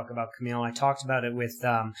didn't talk about, Camille. I talked about it with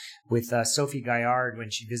Sophie Gaillard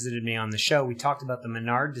when she visited me on the show. We talked about the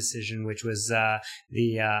Menard decision, which was an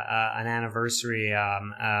anniversary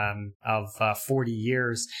of 40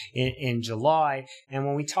 years in July. And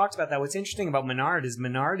when we talked about that, what's interesting about Menard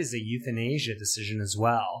is a euthanasia decision as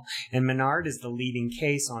well. And Menard is the leading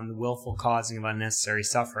case on the willful causing of unnecessary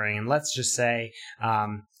suffering. And let's just say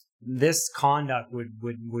this conduct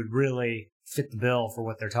would really fit the bill for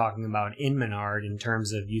what they're talking about in Menard in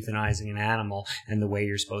terms of euthanizing an animal and the way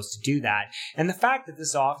you're supposed to do that. And the fact that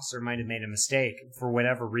this officer might have made a mistake for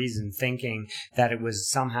whatever reason, thinking that it was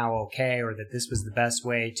somehow okay, or that this was the best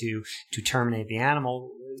way to terminate the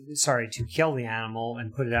animal, to kill the animal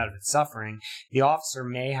and put it out of its suffering, the officer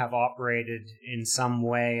may have operated in some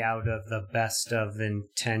way out of the best of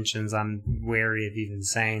intentions. I'm wary of even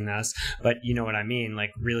saying this, but you know what I mean,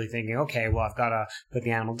 like really thinking, okay, well, I've got to put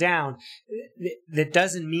the animal down. That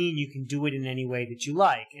doesn't mean you can do it in any way that you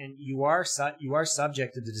like, and you are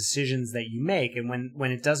subject to the decisions that you make. And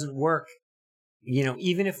when it doesn't work, you know,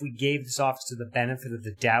 even if we gave this officer the benefit of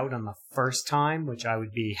the doubt on the first time, which I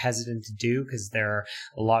would be hesitant to do because there are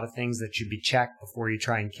a lot of things that should be checked before you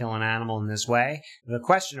try and kill an animal in this way, the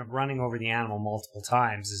question of running over the animal multiple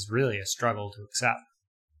times is really a struggle to accept.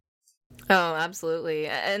 Oh, absolutely.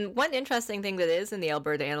 And one interesting thing that is in the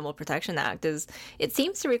Alberta Animal Protection Act is it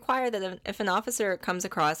seems to require that if an officer comes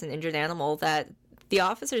across an injured animal, that the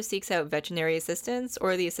officer seeks out veterinary assistance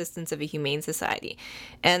or the assistance of a humane society.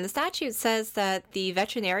 And the statute says that the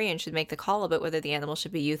veterinarian should make the call about whether the animal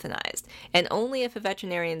should be euthanized. And only if a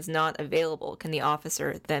veterinarian is not available can the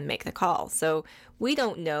officer then make the call. So we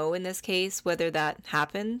don't know in this case whether that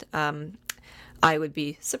happened. I would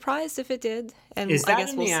be surprised if it did. And I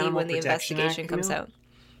guess we'll see when the investigation comes out.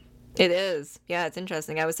 It is. Yeah, it's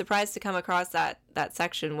interesting. I was surprised to come across that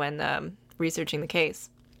section when researching the case.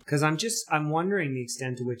 Because I'm wondering the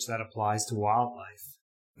extent to which that applies to wildlife.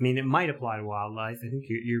 I mean, it might apply to wildlife. I think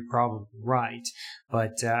you're probably right.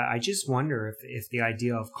 But I just wonder if the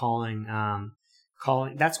idea of calling,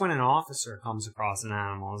 that's when an officer comes across an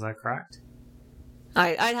animal. Is that correct?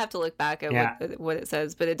 I'd have to look back at what it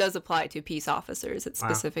says, but it does apply to peace officers. It's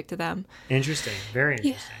specific to them. Interesting. Very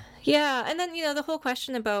interesting. Yeah, and then, the whole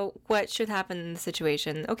question about what should happen in the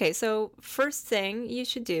situation. Okay, so first thing you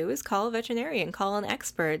should do is call a veterinarian, call an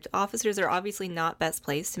expert. Officers are obviously not best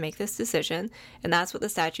placed to make this decision, and that's what the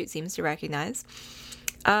statute seems to recognize.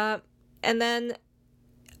 And then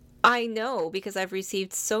I know, because I've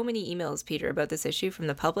received so many emails, Peter, about this issue from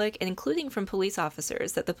the public, and including from police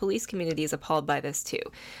officers, that the police community is appalled by this too.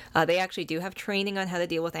 They actually do have training on how to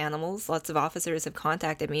deal with animals. Lots of officers have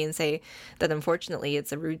contacted me and say that unfortunately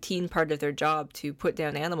it's a routine part of their job to put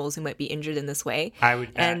down animals who might be injured in this way. I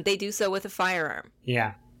would bet. And they do so with a firearm.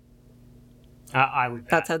 Yeah. I would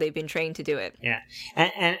bet. That's how they've been trained to do it. Yeah,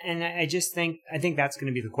 and I think that's going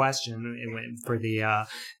to be the question for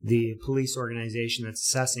the police organization that's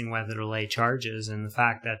assessing whether to lay charges, and the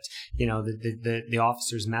fact that the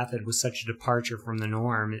officer's method was such a departure from the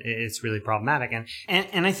norm. It's really problematic,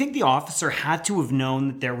 and I think the officer had to have known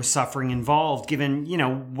that there was suffering involved, given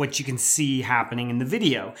what you can see happening in the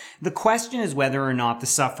video. The question is whether or not the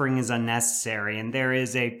suffering is unnecessary, and there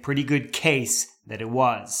is a pretty good case that it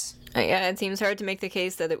was. Yeah, it seems hard to make the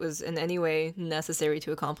case that it was in any way necessary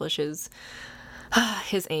to accomplish his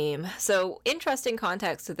aim. So, interesting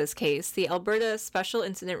context to this case, the Alberta Special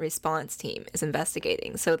Incident Response Team is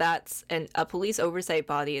investigating. So that's a police oversight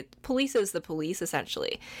body. It polices the police,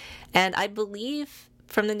 essentially. And I believe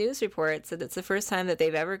from the news reports that it's the first time that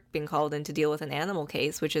they've ever been called in to deal with an animal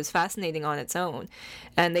case, which is fascinating on its own.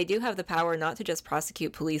 And they do have the power not to just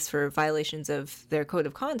prosecute police for violations of their code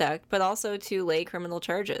of conduct, but also to lay criminal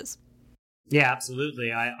charges. Yeah,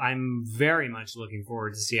 absolutely. I'm very much looking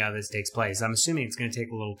forward to see how this takes place. I'm assuming it's going to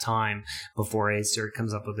take a little time before ACERT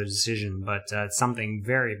comes up with a decision, but it's something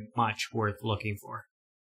very much worth looking for.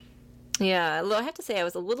 Yeah, although I have to say I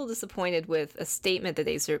was a little disappointed with a statement that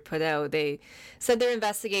ACERT put out. They said they're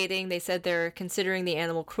investigating. They said they're considering the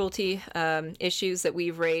animal cruelty issues that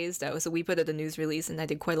we've raised. So we put out a news release, and I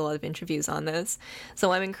did quite a lot of interviews on this.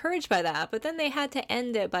 So I'm encouraged by that. But then they had to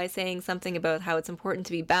end it by saying something about how it's important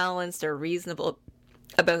to be balanced or reasonable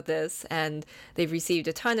about this. And they've received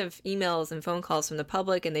a ton of emails and phone calls from the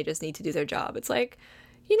public, and they just need to do their job. It's like,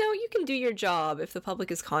 you can do your job if the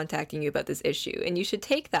public is contacting you about this issue. And you should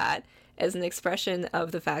take that as an expression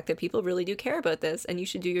of the fact that people really do care about this, and you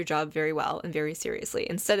should do your job very well and very seriously,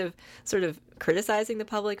 instead of sort of criticizing the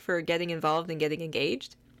public for getting involved and getting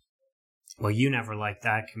engaged. Well, you never like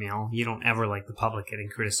that, Camille. You don't ever like the public getting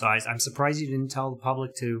criticized. I'm surprised you didn't tell the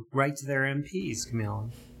public to write to their MPs,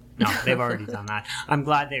 Camille. No, they've already done that. I'm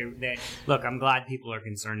glad I'm glad people are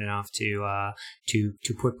concerned enough to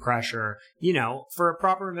put pressure, for a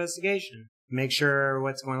proper investigation. Make sure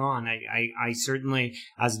what's going on. I certainly,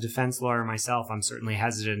 as a defense lawyer myself, I'm certainly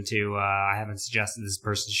hesitant to, I haven't suggested this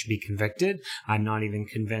person should be convicted. I'm not even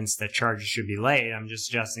convinced that charges should be laid. I'm just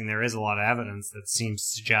suggesting there is a lot of evidence that seems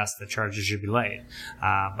to suggest that charges should be laid.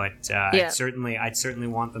 I'd certainly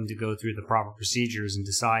want them to go through the proper procedures and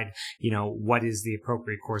decide, what is the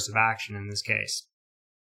appropriate course of action in this case.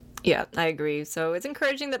 Yeah, I agree. So it's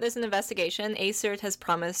encouraging that there's an investigation. ACERT has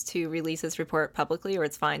promised to release its report publicly, or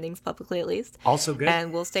its findings publicly at least. Also good.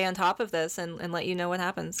 And we'll stay on top of this and let you know what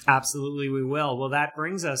happens. Absolutely, we will. Well, that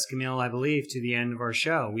brings us, Camille, I believe, to the end of our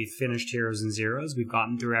show. We've finished Heroes and Zeros. We've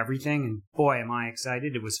gotten through everything, and boy, am I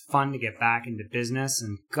excited. It was fun to get back into business,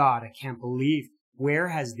 and God, I can't believe, where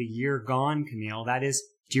has the year gone, Camille? That is,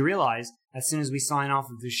 do you realize, as soon as we sign off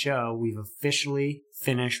of the show, we've officially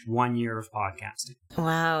finished 1 year of podcasting.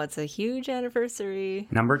 Wow, it's a huge anniversary.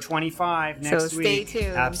 Number 25 next week. So stay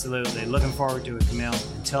tuned. Absolutely. Looking forward to it, Camille.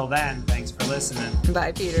 Until then, thanks for listening.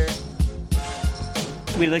 Bye, Peter.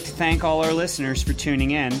 We'd like to thank all our listeners for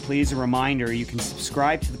tuning in. Please, a reminder, you can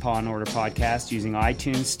subscribe to the Paw & Order podcast using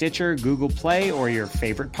iTunes, Stitcher, Google Play, or your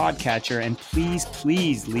favorite podcatcher. And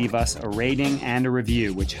please leave us a rating and a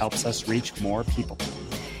review, which helps us reach more people.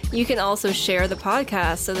 You can also share the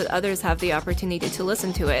podcast so that others have the opportunity to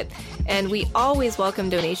listen to it. And we always welcome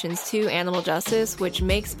donations to Animal Justice, which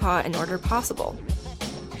makes Paw and Order possible.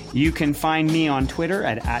 You can find me on Twitter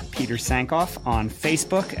at Peter Sankoff, on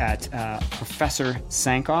Facebook at Professor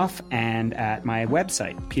Sankoff, and at my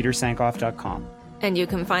website, petersankoff.com. And you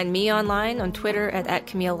can find me online on Twitter at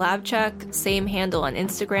Camille Labchuk, same handle on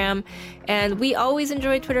Instagram. And we always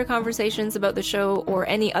enjoy Twitter conversations about the show or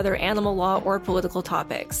any other animal law or political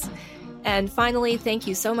topics. And finally, thank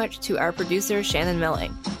you so much to our producer, Shannon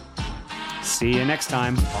Milling. See you next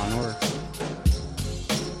time on Order.